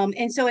 And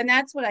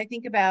that's what I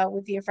think about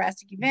with the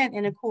ekphrastic event.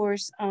 And of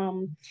course,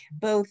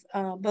 both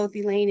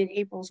Elaine and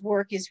April's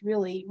work is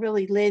really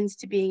lends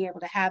to being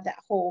able to have that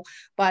whole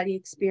body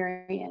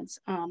experience.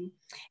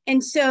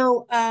 And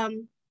so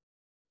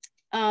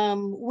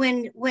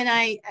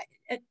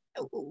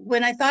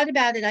when I thought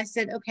about it, I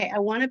said, okay, I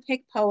want to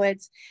pick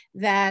poets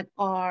that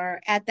are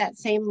at that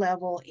same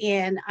level,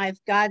 and I've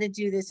got to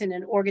do this in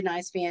an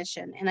organized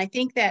fashion. And I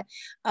think that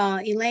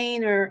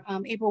Elaine or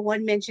April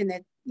one mentioned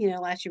that, you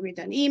know, last year we'd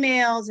done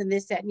emails and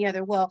this, that, and the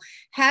other. Well,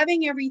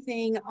 having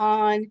everything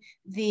on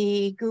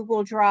the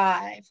Google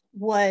Drive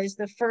was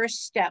the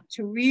first step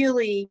to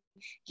really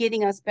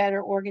getting us better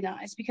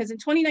organized, because in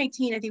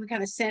 2019, I think we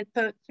kind of sent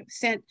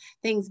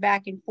things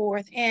back and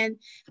forth, and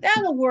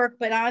that'll work,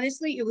 but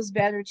honestly, it was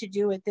better to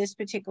do it this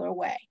particular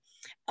way.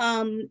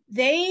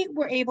 They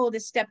were able to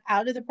step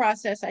out of the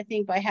process, I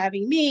think, by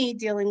having me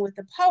dealing with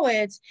the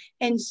poets.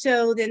 And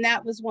so then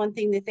that was one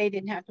thing that they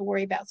didn't have to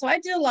worry about. So I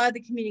did a lot of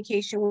the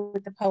communication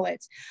with the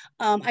poets.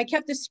 I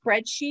kept a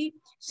spreadsheet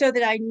so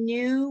that I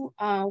knew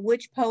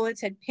which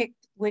poets had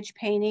picked which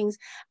paintings.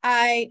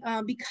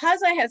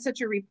 Because I had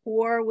such a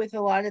rapport with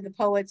a lot of the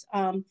poets,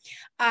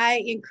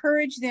 I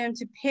encouraged them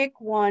to pick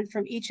one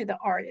from each of the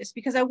artists,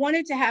 because I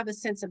wanted to have a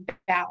sense of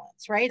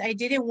balance, right? I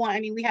didn't want, I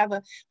mean, we have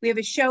a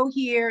show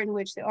here in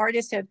which the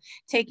artists have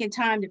taken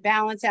time to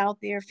balance out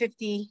their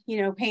 50,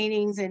 you know,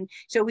 paintings. And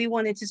so we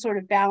wanted to sort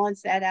of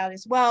balance that out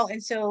as well.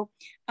 And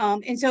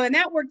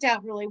that worked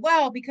out really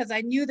well, because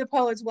I knew the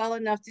poets well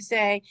enough to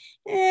say,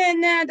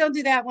 nah, don't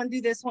do that one,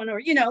 do this one, or,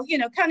 you know,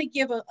 kind of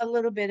give a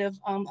little bit of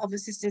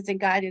assistance and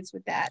guidance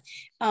with that.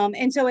 And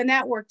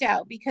that worked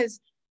out, because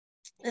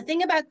the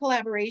thing about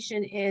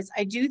collaboration is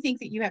I do think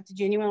that you have to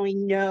genuinely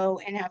know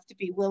and have to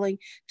be willing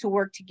to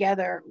work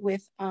together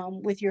with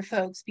your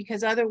folks,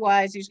 because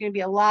otherwise there's going to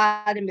be a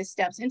lot of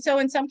missteps. And so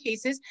in some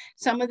cases,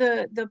 some of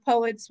the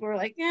poets were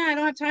like, yeah, I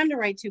don't have time to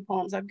write 2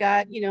 poems. I've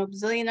got, you know, a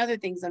bazillion other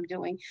things I'm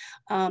doing.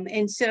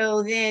 And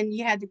so then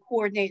you had to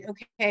coordinate,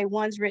 okay,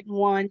 one's written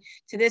one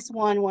to this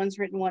one, one's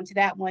written one to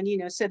that one, you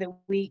know, so that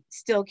we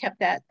still kept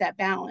that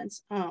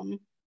balance.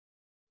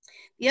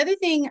 The other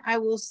thing I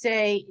will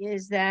say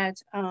is that,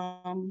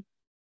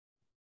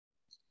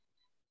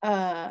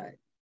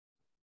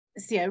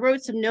 see, I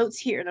wrote some notes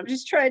here, and I'm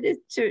just trying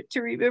to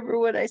remember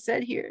what I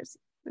said here. So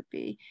it would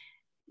be,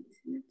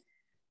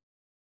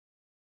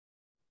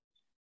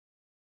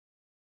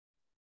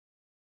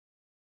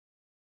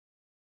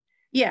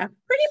 yeah,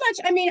 pretty much.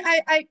 I mean,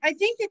 I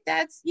think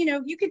that's, you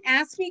know, you can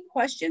ask me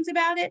questions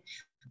about it,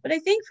 but I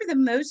think for the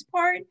most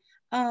part,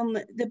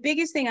 the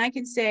biggest thing I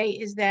can say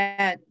is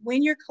that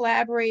when you're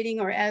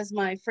collaborating, or as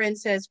my friend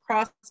says,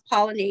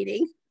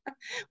 cross-pollinating,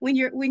 when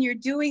you're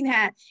doing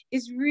that,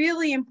 it's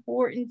really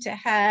important to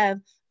have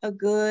a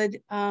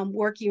good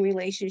working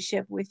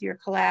relationship with your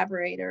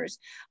collaborators.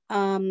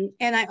 And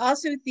I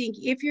also think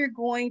if you're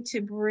going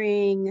to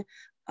bring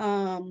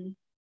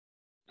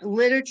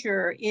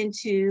literature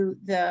into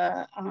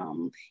the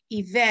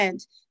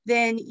event,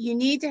 then you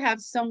need to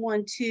have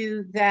someone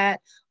too that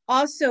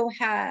also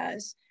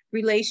has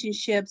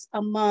relationships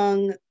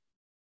among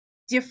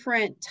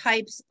different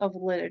types of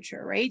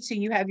literature, right? So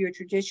you have your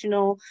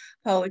traditional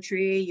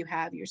poetry, you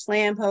have your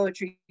slam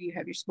poetry, you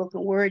have your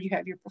spoken word, you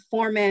have your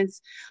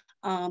performance,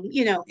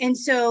 you know, and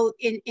so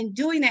in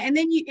doing that, and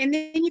then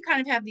you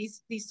kind of have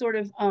these sort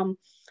of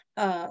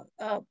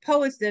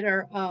poets that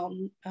are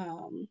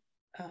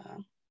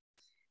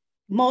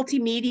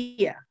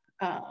multimedia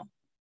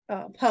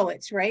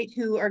poets, right?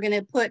 Who are going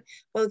to put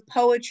both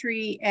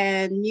poetry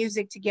and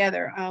music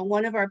together.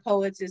 One of our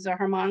poets is a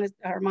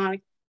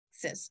harmonicist,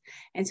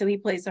 and so he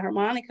plays the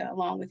harmonica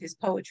along with his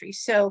poetry.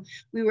 So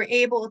we were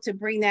able to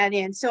bring that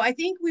in. So I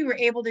think we were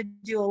able to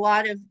do a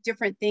lot of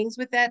different things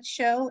with that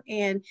show,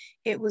 and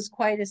it was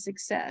quite a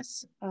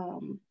success.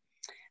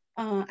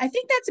 I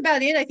think that's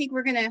about it. I think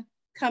we're going to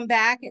come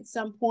back at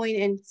some point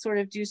and sort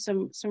of do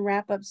some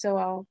wrap up.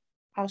 So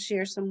I'll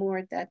share some more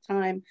at that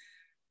time.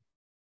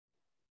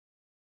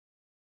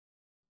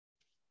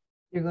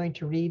 You're going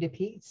to read a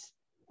piece.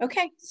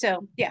 Okay,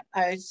 so yeah,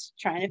 I was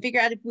trying to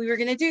figure out if we were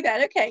going to do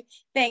that. Okay,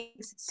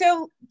 thanks.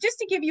 So just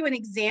to give you an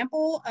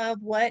example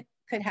of what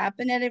could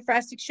happen at a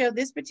Frastic show,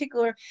 this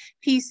particular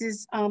piece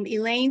is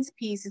Elaine's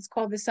piece. It's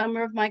called The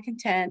Summer of My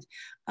Content,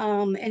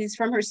 and it's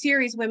from her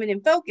series Women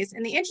in Focus.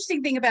 And the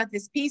interesting thing about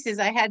this piece is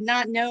I had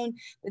not known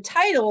the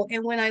title,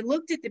 and when I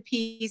looked at the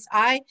piece,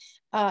 I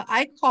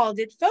called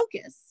it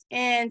Focus.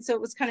 And so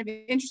it was kind of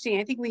interesting.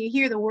 I think when you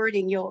hear the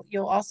wording, you'll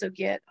also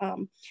get a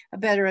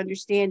better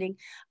understanding.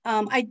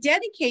 I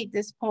dedicate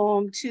this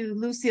poem to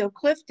Lucille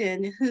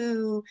Clifton,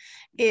 who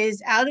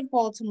is out of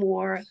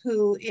Baltimore,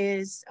 who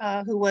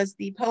was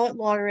the poet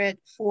laureate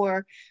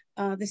for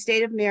the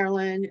state of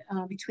Maryland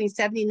between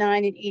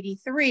 79 and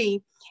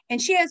 83.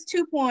 And she has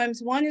two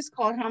poems. One is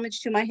called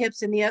Homage to My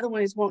Hips, and the other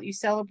one is Won't You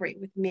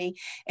Celebrate With Me?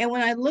 And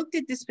when I looked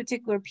at this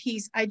particular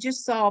piece, I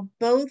just saw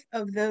both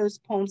of those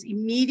poems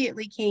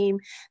immediately came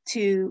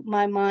to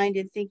my mind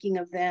in thinking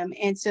of them.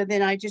 And so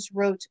then I just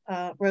wrote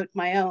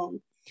my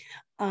own.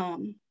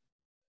 And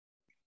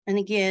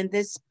again,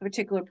 this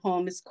particular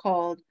poem is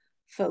called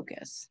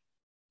Focus.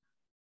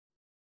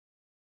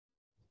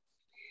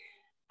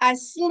 I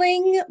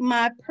sling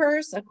my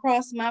purse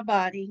across my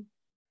body.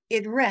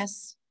 It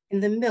rests in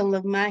the middle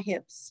of my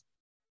hips.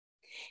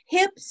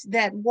 Hips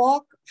that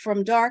walk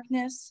from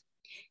darkness,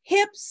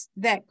 hips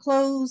that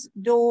close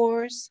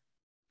doors,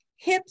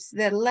 hips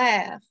that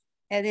laugh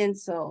at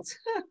insults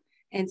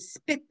and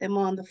spit them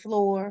on the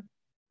floor,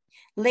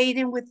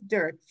 laden with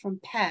dirt from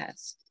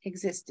past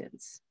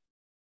existence.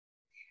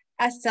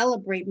 I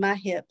celebrate my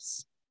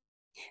hips,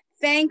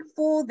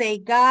 thankful they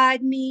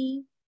guide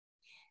me,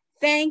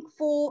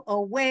 thankful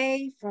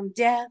away from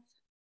death,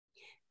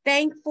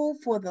 thankful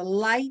for the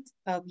light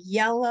of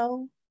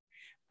yellow,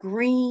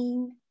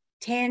 green,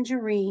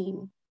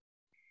 tangerine,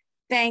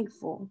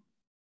 thankful,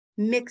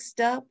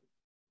 mixed up,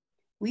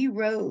 we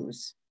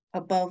rose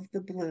above the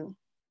blue.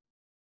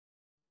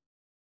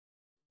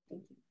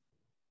 Thank you.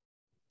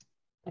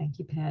 Thank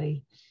you,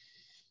 Patti.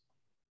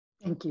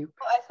 Thank you.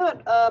 Well, I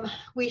thought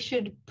we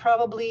should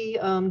probably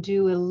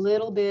do a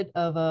little bit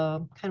of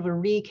a kind of a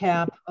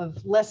recap of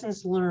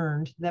lessons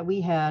learned that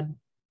we had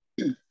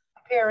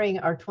preparing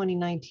our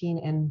 2019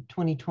 and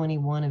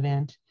 2021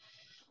 event.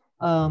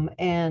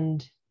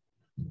 And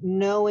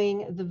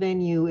knowing the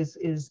venue is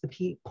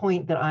the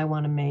point that I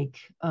want to make.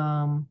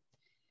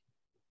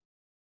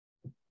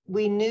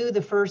 We knew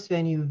the first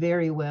venue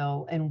very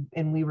well,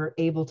 and we were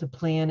able to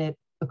plan it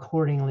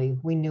accordingly.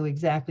 We knew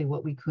exactly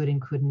what we could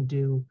and couldn't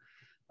do.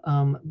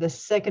 The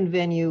second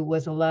venue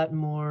was a lot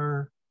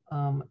more,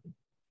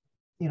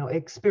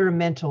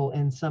 experimental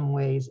in some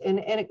ways, and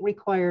it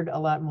required a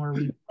lot more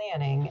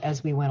replanning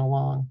as we went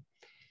along.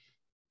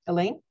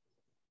 Elaine?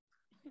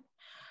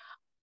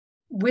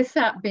 With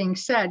that being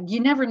said, you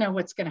never know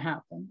what's going to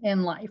happen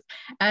in life.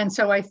 And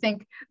so I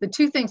think the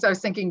two things I was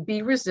thinking,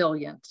 be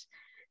resilient,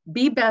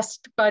 be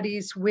best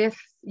buddies with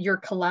your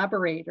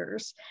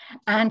collaborators,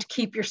 and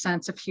keep your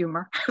sense of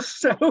humor.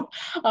 So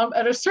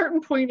at a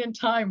certain point in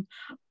time,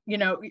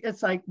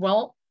 it's like,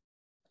 well,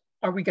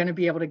 are we going to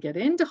be able to get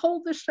in to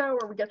hold the show?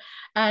 Are we going?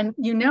 And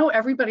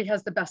everybody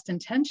has the best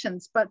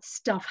intentions, but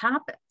stuff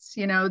happens.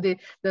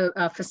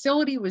 The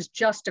facility was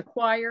just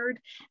acquired,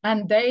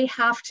 and they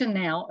have to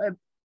now,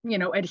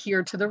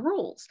 adhere to the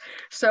rules.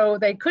 So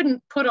they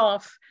couldn't put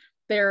off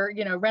their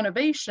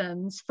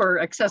renovations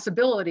for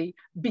accessibility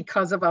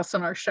because of us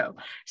on our show.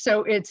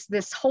 So it's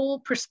this whole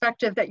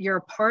perspective that you're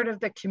a part of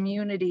the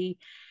community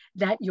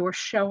that you're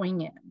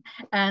showing in,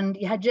 and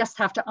you just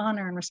have to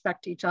honor and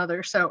respect each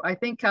other. So I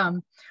think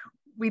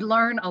we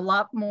learn a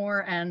lot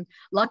more, and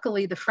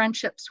luckily the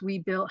friendships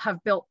we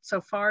have built so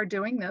far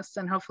doing this,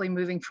 and hopefully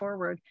moving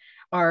forward,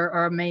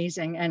 are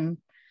amazing, and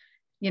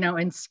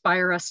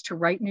inspire us to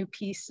write new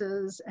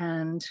pieces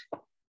and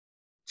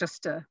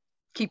just to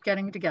keep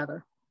getting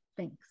together.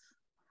 Thanks.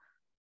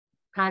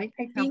 Patti,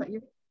 how about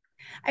you?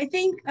 I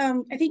think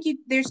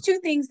there's two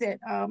things that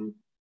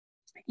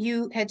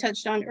you had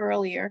touched on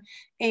earlier.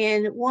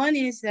 And one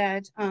is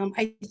that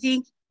I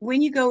think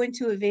when you go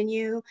into a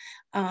venue,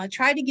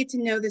 try to get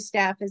to know the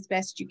staff as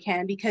best you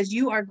can, because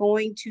you are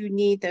going to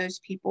need those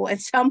people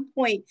at some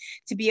point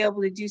to be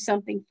able to do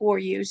something for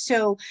you.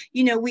 So,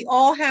 you know, we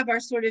all have our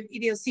sort of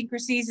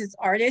idiosyncrasies as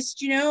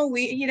artists, you know,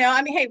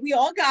 I mean, hey, we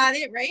all got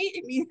it, right?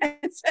 I mean,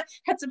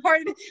 that's a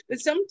part of it, but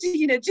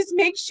you know, just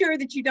make sure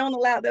that you don't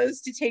allow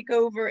those to take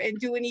over and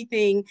do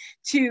anything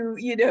to,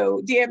 you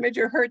know, damage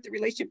or hurt the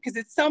relationship, because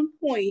at some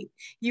point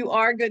you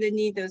are going to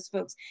need those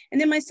folks. And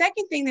then my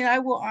second thing that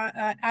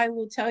I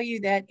will tell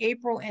you that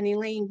April and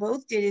Elaine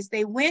both did is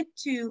they went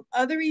to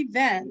other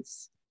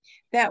events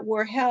that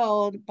were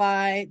held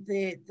by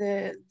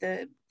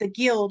the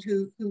guild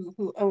who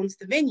owns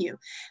the venue.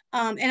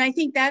 And I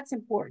think that's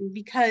important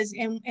because,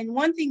 and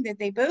one thing that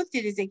they both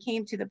did is they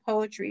came to the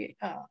poetry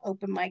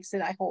open mics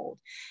that I hold.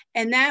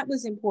 And that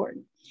was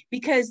important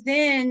because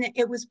then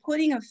it was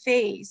putting a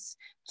face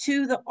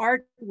to the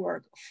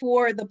artwork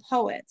for the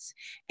poets.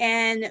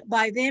 And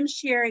by them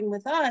sharing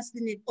with us,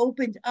 then it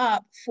opened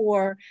up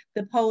for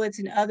the poets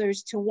and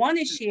others to want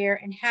to share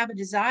and have a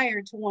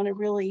desire to want to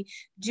really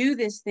do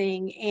this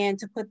thing and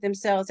to put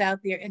themselves out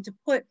there and to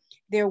put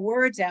their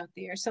words out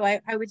there. So I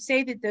would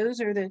say that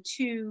those are the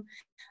two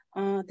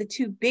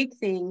big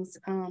things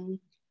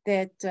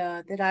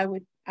that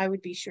I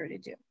would be sure to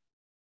do.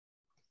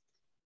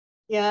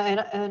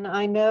 Yeah, and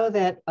I know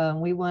that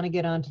we want to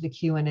get on to the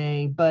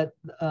Q&A, but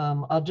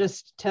I'll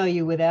just tell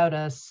you, without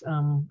us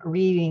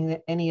reading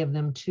any of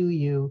them to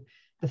you,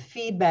 the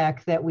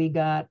feedback that we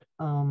got,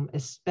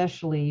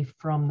 especially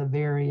from the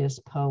various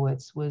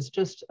poets, was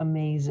just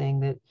amazing.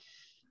 That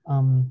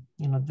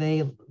you know,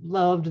 they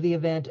loved the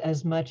event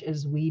as much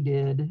as we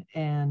did,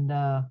 and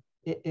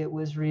it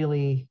was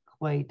really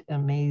quite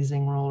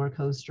amazing roller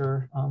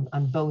coaster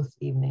on both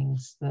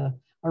evenings. The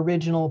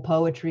original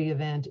poetry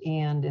event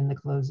and in the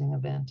closing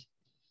event.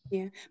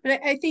 Yeah,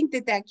 but I think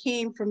that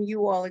came from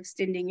you all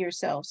extending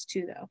yourselves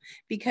too, though,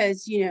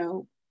 because, you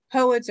know,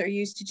 poets are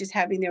used to just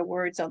having their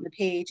words on the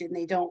page and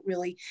they don't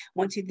really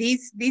want to.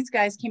 These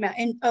guys came out,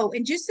 and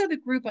and just so the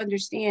group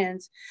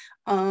understands,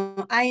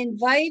 I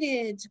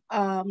invited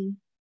 10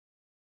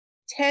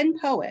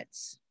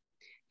 poets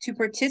to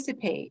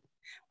participate.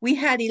 We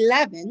had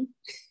 11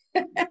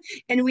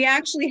 and we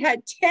actually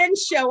had 10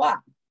 show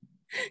up.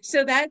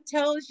 So that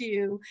tells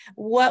you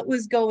what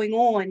was going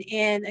on.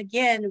 And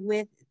again,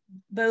 with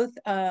both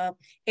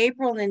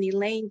April and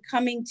Elaine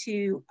coming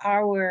to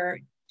our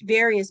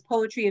various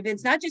poetry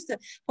events, not just the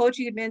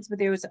poetry events, but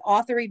there was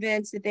author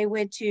events that they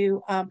went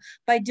to.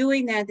 By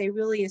doing that, they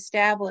really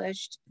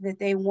established that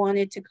they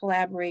wanted to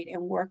collaborate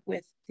and work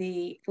with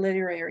the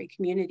literary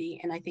community.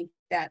 And I think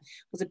that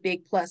was a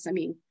big plus. I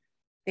mean,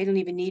 they don't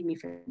even need me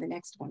for the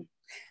next one.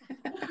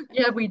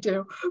 Yeah, we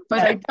do.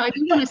 But I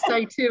do want to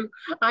say too,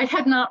 I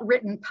had not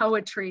written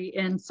poetry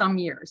in some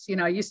years. You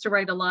know, I used to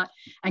write a lot,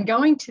 and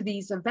going to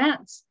these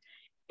events,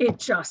 it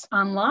just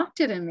unlocked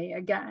it in me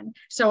again.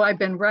 So I've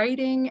been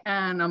writing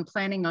and I'm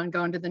planning on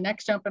going to the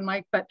next open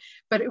mic, but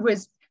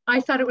I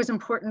thought it was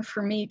important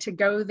for me to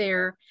go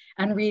there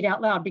and read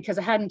out loud, because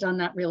I hadn't done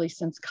that really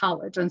since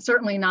college, and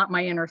certainly not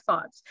my inner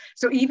thoughts.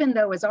 So even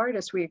though as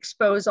artists, we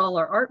expose all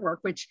our artwork,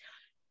 which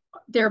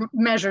they're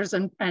measures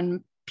and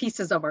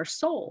pieces of our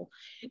soul,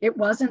 it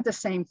wasn't the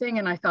same thing.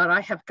 And I thought,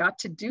 I have got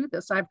to do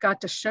this. I've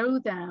got to show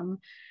them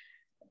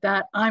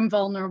that I'm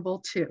vulnerable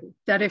too,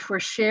 that if we're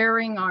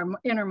sharing our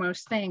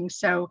innermost things.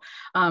 So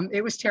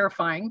it was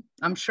terrifying.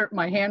 I'm sure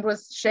my hand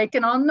was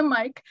shaking on the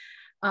mic,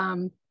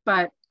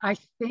 but I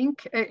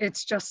think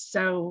it's just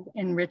so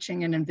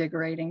enriching and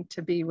invigorating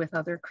to be with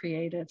other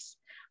creatives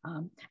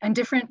and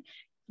different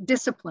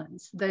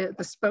disciplines. The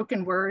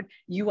spoken word,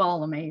 you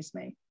all amaze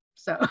me.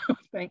 So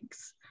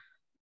thanks.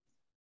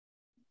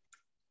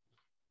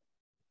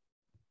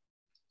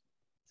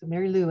 So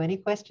Mary Lou, any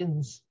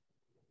questions?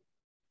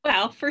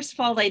 Well, first of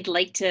all, I'd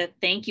like to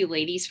thank you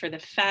ladies for the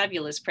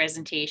fabulous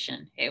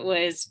presentation. It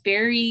was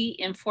very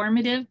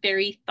informative,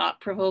 very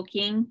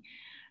thought-provoking.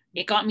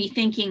 It got me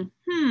thinking,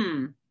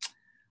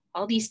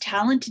 all these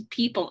talented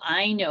people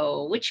I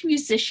know, which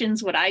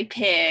musicians would I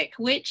pick?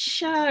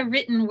 Which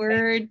written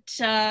word,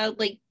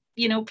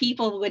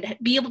 people would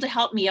be able to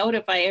help me out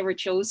if I ever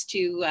chose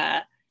to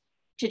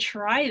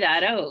try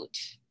that out.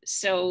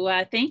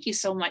 So thank you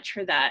so much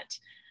for that.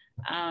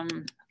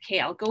 Okay,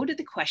 I'll go to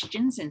the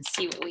questions and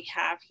see what we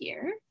have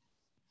here.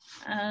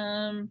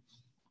 The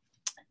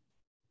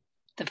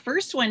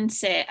first one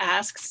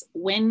asks,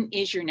 when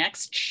is your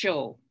next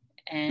show?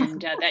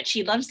 And that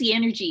she loves the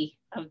energy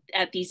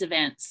at these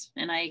events,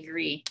 and I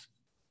agree.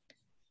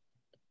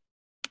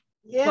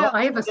 Yeah, well,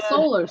 I have a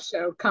solo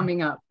show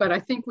coming up, but I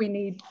think we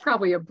need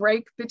probably a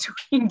break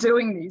between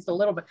doing these a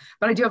little bit.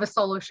 But I do have a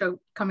solo show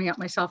coming up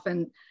myself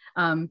in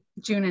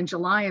June and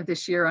July of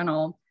this year, and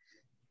I'll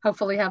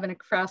hopefully have an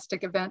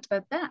ekphrastic event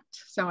at that.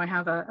 So I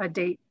have a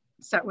date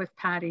set with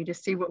Patti to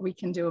see what we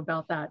can do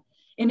about that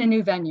in a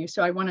new venue.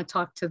 So I want to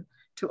talk to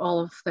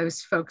all of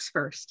those folks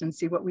first and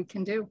see what we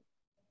can do.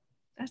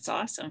 That's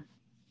awesome.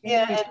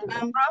 Yeah,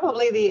 and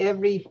probably the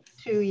every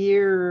 2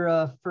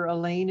 year for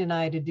Elaine and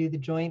I to do the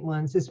joint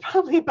ones is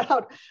probably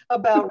about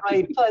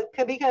right.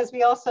 Because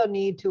we also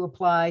need to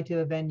apply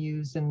to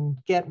venues and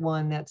get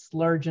one that's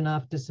large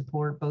enough to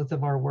support both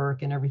of our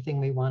work and everything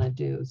we want to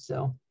do.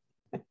 So,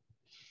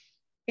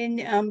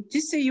 and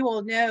just so you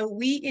all know,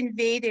 we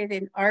invaded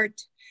an art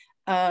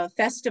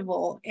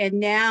festival, and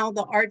now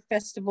the art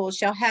festival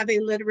shall have a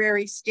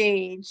literary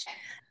stage.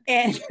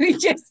 And we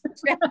just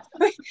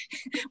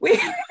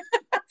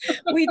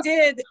we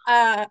did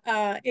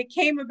it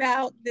came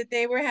about that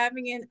they were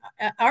having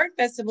an art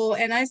festival,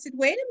 and I said,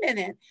 wait a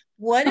minute,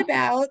 what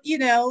about, you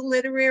know,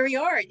 literary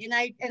art? And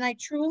I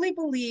truly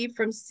believe,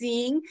 from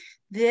seeing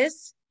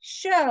this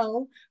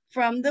show,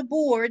 from the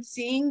board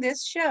seeing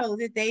this show,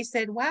 that they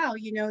said, wow,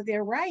 you know,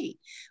 they're right.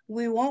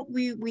 We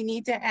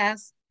need to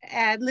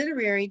add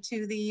literary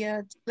to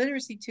the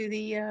literacy to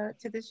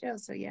the show.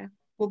 So yeah,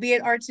 we'll be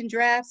at Arts and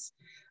Drafts,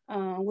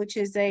 which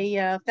is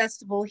a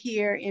festival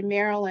here in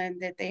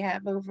Maryland that they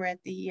have over at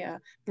the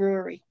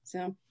brewery.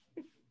 So,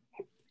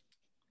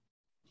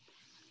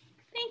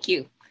 thank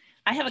you.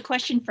 I have a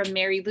question from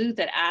Mary Lou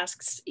that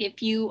asks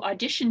if you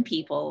audition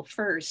people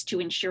first to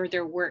ensure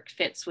their work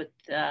fits with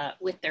their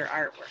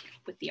artwork,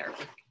 with the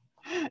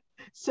artwork.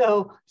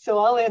 So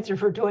I'll answer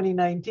for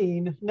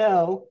 2019.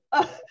 No,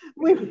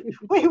 we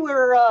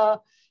were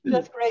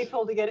just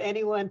grateful to get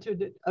anyone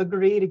to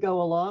agree to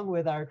go along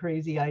with our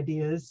crazy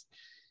ideas.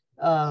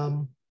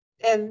 And,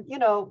 you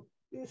know,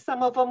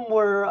 some of them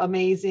were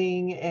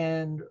amazing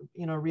and,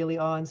 you know, really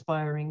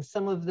awe-inspiring.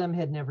 Some of them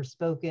had never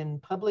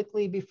spoken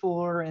publicly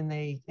before, and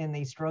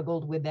they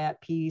struggled with that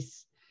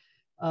piece.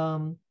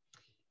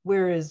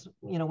 Whereas,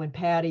 you know, when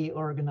Patti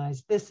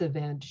organized this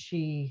event,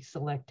 she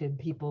selected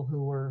people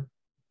who were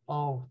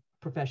all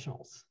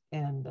professionals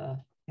and,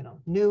 you know,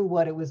 knew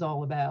what it was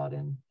all about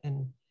and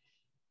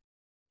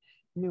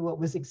knew what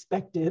was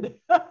expected.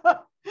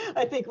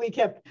 I think we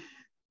kept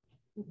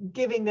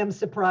giving them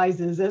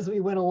surprises as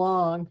we went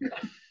along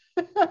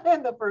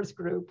in the first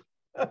group.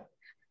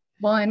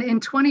 Well, and in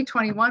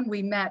 2021,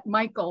 we met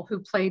Michael, who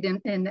played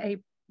in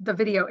the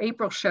video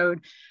April showed,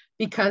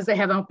 because they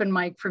have open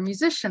mic for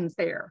musicians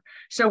there.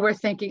 So we're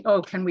thinking,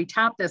 oh, can we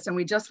tap this? And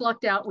we just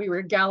lucked out. We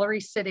were gallery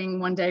sitting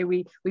one day.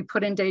 We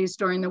put in days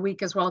during the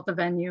week as well at the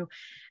venue.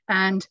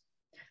 And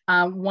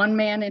one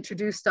man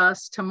introduced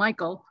us to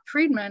Michael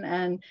Friedman,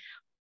 and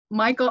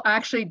Michael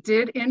actually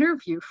did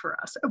interview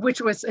for us, which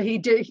was, he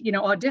did, you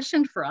know,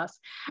 auditioned for us.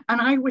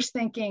 And I was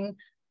thinking,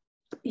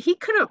 he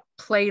could have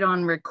played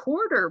on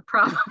recorder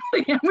probably,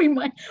 and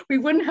we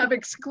wouldn't have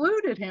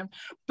excluded him,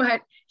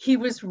 but he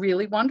was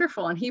really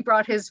wonderful. And he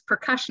brought his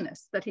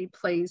percussionist that he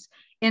plays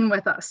in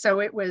with us. So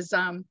it was,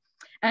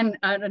 and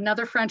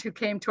another friend who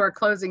came to our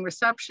closing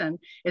reception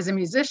is a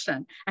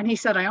musician. And he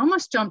said, I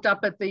almost jumped up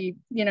at the,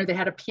 you know, they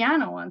had a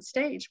piano on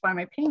stage by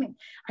my painting.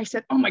 I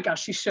said, oh my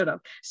gosh, you should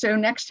have. So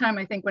next time,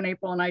 I think when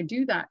April and I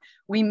do that,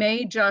 we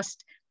may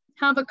just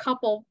have a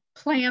couple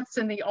plants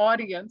in the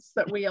audience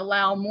that we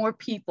allow more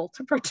people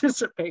to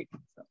participate.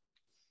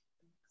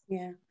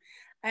 Yeah.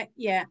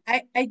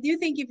 I do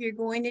think if you're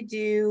going to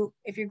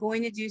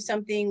do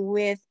something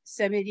with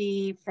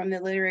somebody from the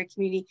literary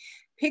community,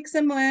 pick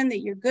someone that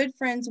you're good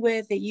friends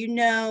with, that you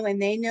know,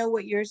 and they know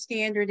what your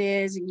standard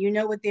is and you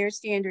know what their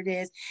standard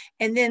is,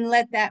 and then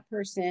let that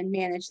person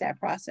manage that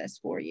process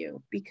for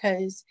you,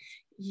 because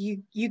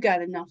you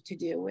got enough to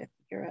do with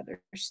your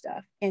other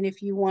stuff. And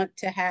if you want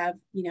to have,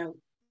 you know,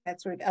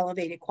 that sort of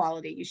elevated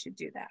quality, you should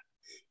do that.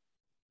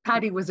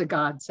 Patti was a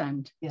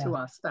godsend to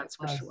us, that's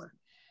for sure.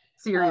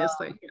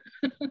 Seriously.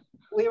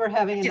 We were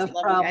having enough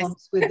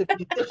problems with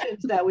the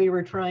musicians that we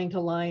were trying to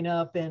line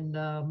up, and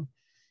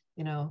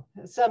you know,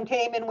 some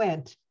came and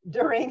went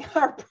during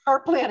our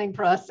planning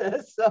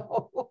process.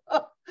 So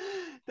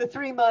the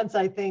 3 months,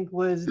 I think,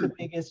 was the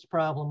biggest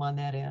problem on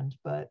that end,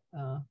 but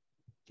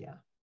yeah.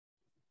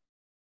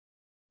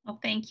 Well,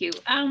 thank you.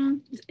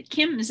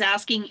 Kim is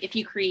asking if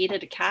you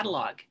created a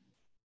catalog.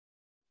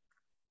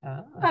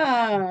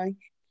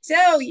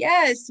 So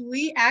yes,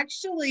 we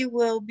actually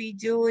will be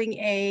doing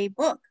a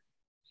book,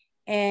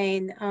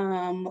 and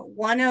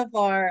one of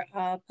our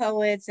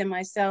poets and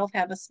myself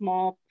have a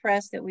small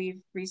press that we've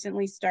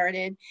recently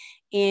started,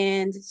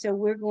 and so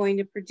we're going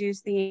to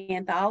produce the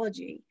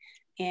anthology,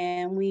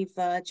 and we've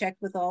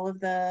checked with all of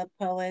the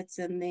poets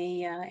and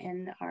the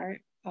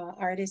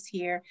artists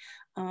here,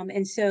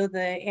 and so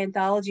the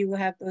anthology will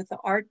have both the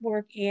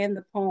artwork and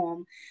the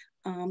poem.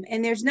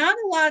 And there's not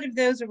a lot of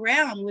those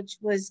around, which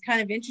was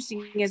kind of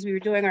interesting as we were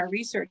doing our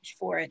research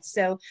for it.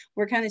 So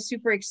we're kind of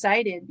super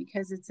excited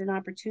because it's an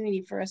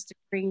opportunity for us to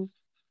bring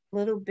a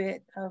little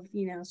bit of,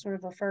 you know, sort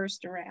of a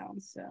first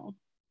around. So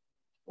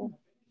cool.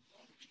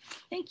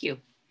 Thank you.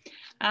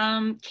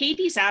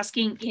 Katie's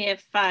asking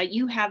if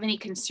you have any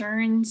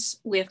concerns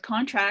with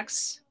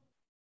contracts,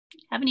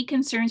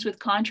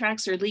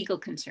 or legal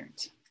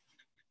concerns?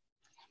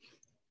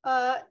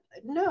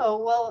 No,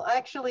 well,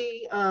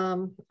 actually,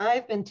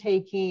 I've been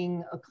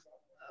taking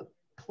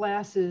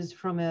classes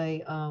from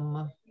a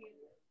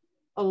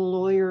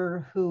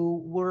lawyer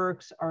who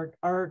works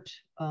art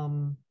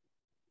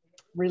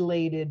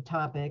related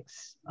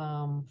topics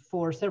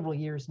for several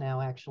years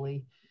now,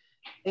 actually.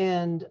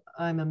 And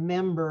I'm a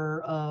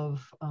member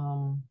of,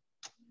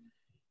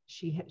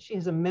 she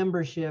has a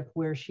membership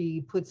where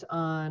she puts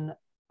on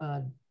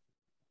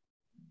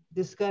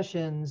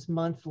discussions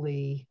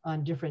monthly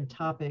on different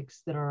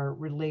topics that are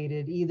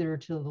related either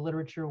to the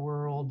literature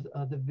world,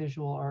 the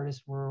visual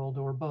artist world,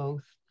 or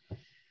both.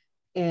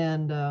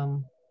 And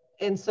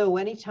so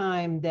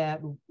anytime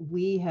that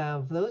we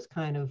have those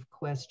kind of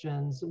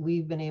questions,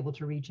 we've been able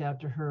to reach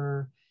out to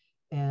her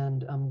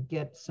and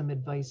get some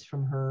advice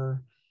from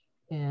her.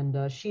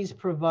 And she's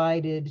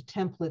provided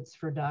templates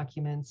for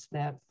documents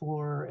that,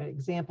 for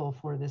example,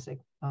 for this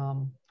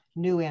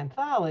new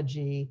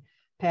anthology,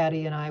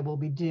 Patti and I will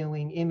be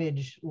doing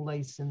image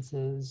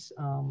licenses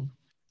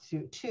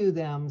to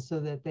them so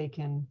that they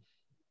can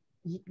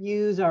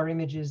use our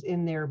images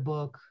in their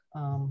book.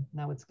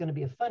 Now it's going to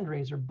be a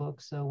fundraiser book,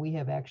 so we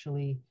have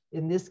actually,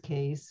 in this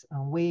case,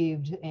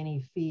 waived any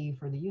fee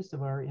for the use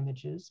of our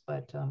images,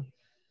 but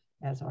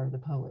as are the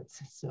poets.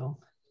 So,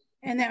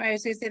 and that I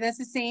was going to say that's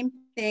the same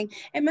thing.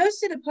 And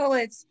most of the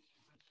poets,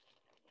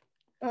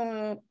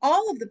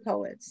 all of the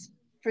poets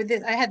for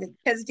this, I had to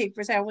hesitate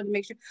for a second. I wanted to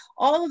make sure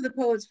all of the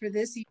poets for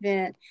this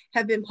event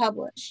have been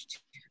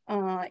published.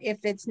 If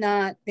it's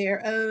not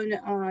their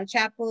own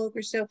chapbook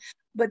or so,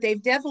 but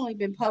they've definitely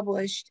been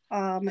published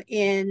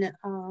in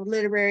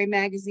literary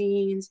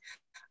magazines,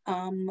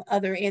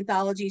 other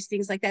anthologies,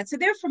 things like that. So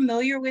they're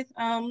familiar with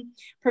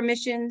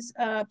permission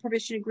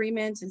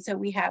agreements, and so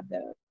we have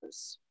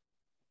those.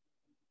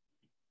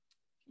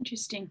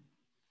 Interesting.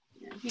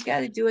 Yeah, you got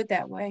to do it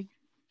that way.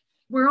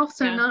 We're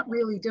also not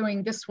really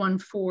doing this one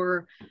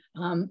for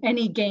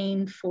any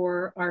gain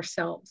for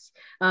ourselves.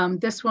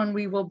 This one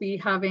we will be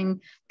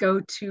having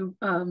go to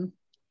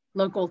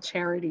local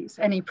charities,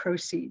 any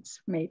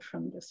proceeds made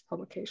from this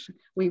publication.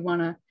 We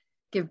want to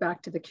give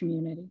back to the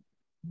community.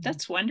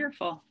 That's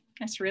wonderful.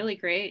 That's really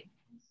great.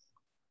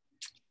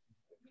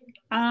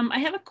 I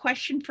have a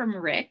question from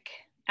Rick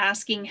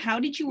asking, how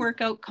did you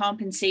work out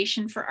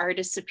compensation for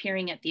artists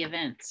appearing at the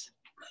events?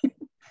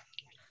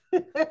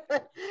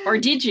 Or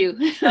did you?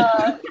 You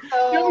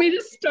want me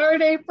to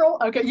start, April?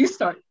 Okay, you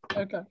start.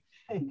 Okay.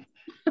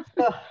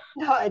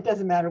 No, it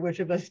doesn't matter which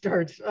of us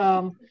starts.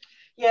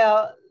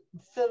 Yeah,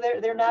 so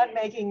they're not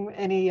making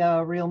any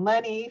real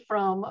money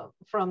from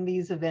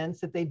these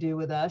events that they do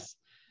with us.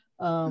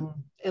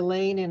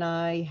 Elaine and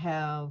I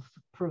have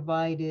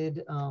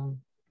provided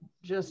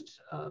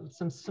just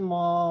some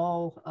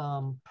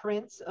small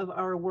prints of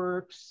our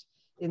works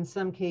in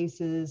some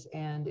cases,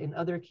 and in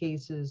other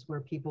cases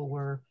where people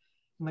were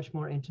much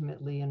more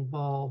intimately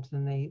involved,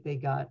 and they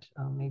got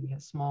maybe a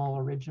small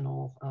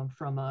original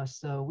from us.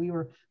 So we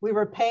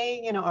were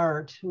paying in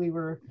art. We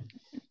were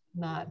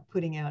not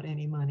putting out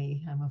any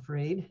money, I'm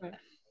afraid. Right.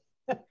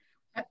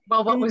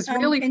 Well, what was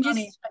really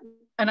funny,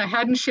 and I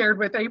hadn't shared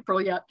with April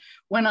yet,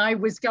 when I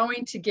was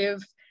going to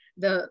give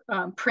the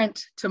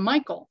print to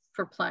Michael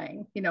for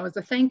playing, you know, as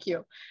a thank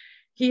you,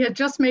 he had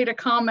just made a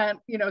comment,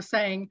 you know,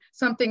 saying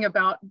something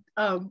about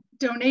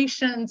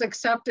donations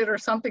accepted or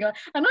something. And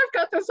I've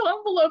got this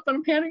envelope and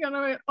I'm handing it.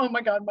 And oh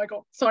my God,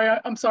 Michael, sorry,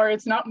 I'm sorry,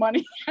 it's not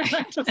money. And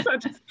I just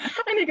said,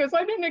 and he goes,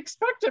 I didn't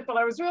expect it, but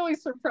I was really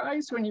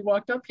surprised when you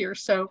walked up here.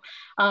 So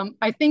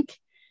I think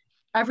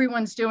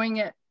everyone's doing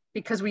it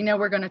because we know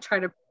we're going to try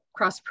to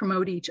cross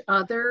promote each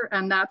other,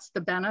 and that's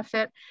the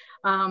benefit.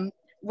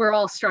 We're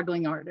all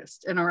struggling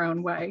artists in our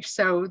own way.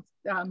 So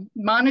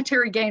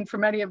monetary gain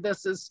from any of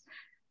this is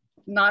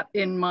not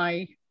in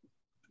my,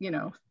 you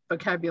know,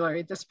 vocabulary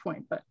at this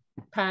point. But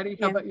Patti,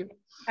 how about you?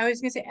 I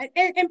was gonna say,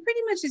 and pretty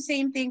much the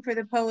same thing for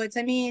the poets.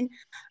 I mean,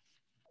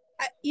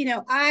 you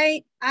know,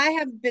 I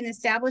have been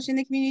established in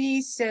the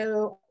community,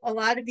 so a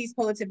lot of these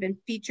poets have been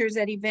features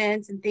at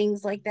events and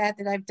things like that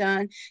I've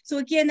done. So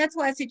again, that's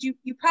why I said you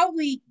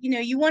probably, you know,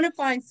 you want to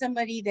find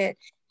somebody that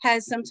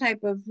has some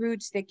type of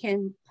roots that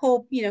can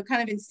pull, you know,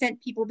 kind of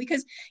incent people,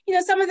 because, you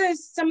know, some of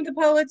the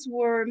poets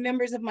were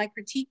members of my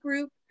critique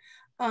group.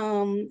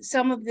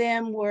 Some of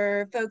them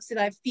were folks that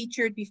I've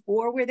featured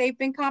before where they've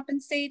been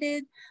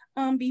compensated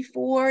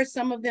before.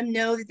 Some of them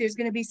know that there's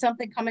going to be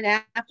something coming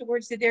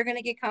afterwards that they're going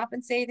to get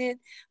compensated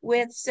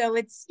with. So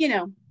it's, you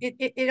know,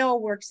 it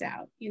all works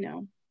out, you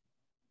know.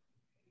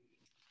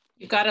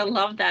 You got to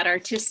love that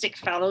artistic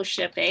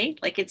fellowship, eh?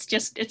 Like it's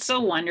so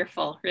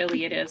wonderful.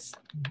 Really, it is.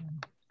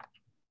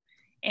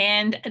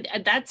 And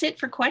that's it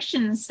for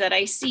questions that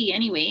I see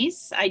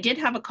anyways. I did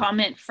have a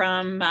comment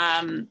from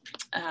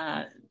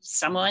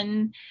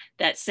someone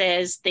that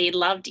says they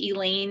loved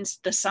Elaine's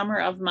The Summer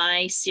of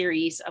My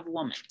series of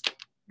Woman.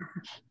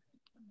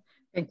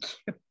 Thank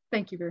you.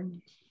 Thank you very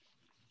much.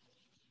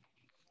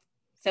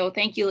 So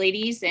thank you,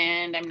 ladies.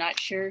 And I'm not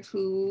sure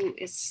who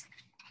is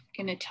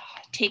going to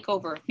take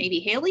over. Maybe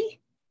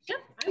Haley? Yeah,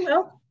 I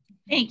will.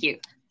 Thank you.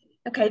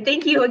 Okay,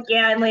 thank you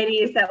again,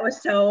 ladies. That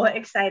was so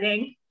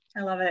exciting.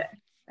 I love it.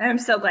 I'm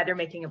so glad you're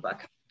making a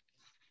book.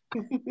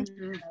 Thank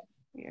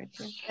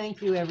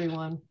you,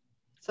 everyone.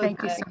 So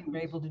Thank you glad so you were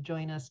able to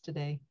join us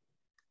today.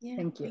 Yeah,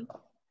 thank you.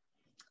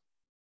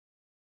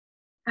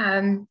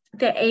 The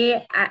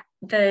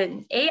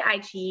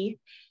AIT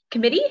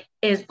committee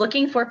is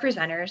looking for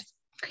presenters.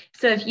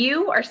 So if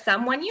you or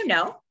someone you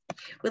know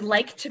would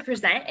like to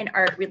present an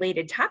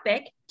art-related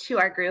topic to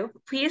our group,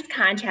 please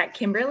contact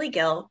Kimberly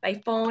Gill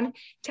by phone,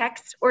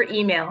 text, or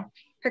email.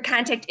 Her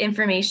contact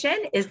information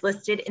is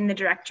listed in the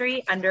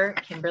directory under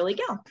Kimberly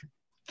Gill.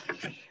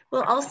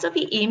 We'll also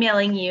be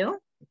emailing you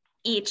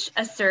each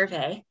a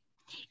survey.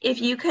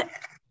 If you could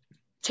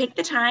take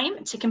the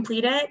time to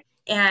complete it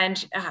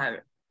and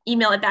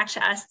email it back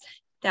to us,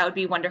 that would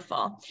be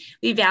wonderful.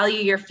 We value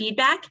your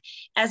feedback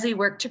as we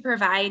work to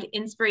provide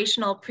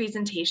inspirational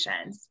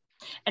presentations.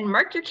 And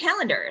mark your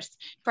calendars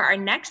for our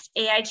next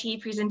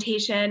AIT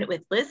presentation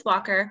with Liz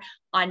Walker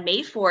on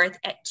May 4th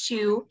at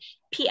 2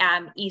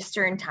 p.m.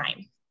 Eastern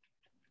Time.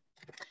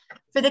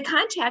 For the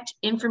contact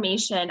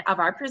information of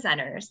our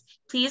presenters,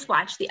 please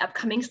watch the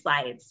upcoming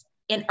slides.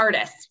 And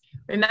artists,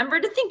 remember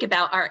to think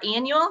about our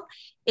annual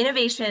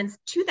Innovations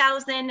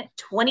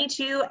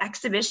 2022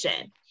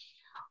 exhibition,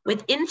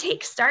 with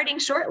intake starting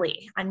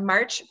shortly on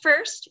March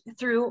 1st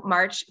through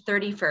March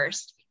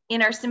 31st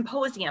in our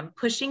symposium,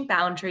 Pushing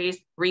Boundaries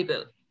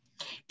Reboot.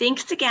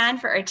 Thanks again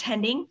for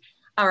attending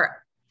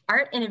our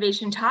Art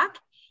Innovation Talk.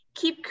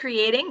 Keep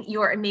creating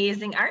your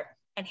amazing art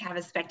and have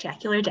a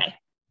spectacular day.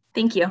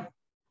 Thank you.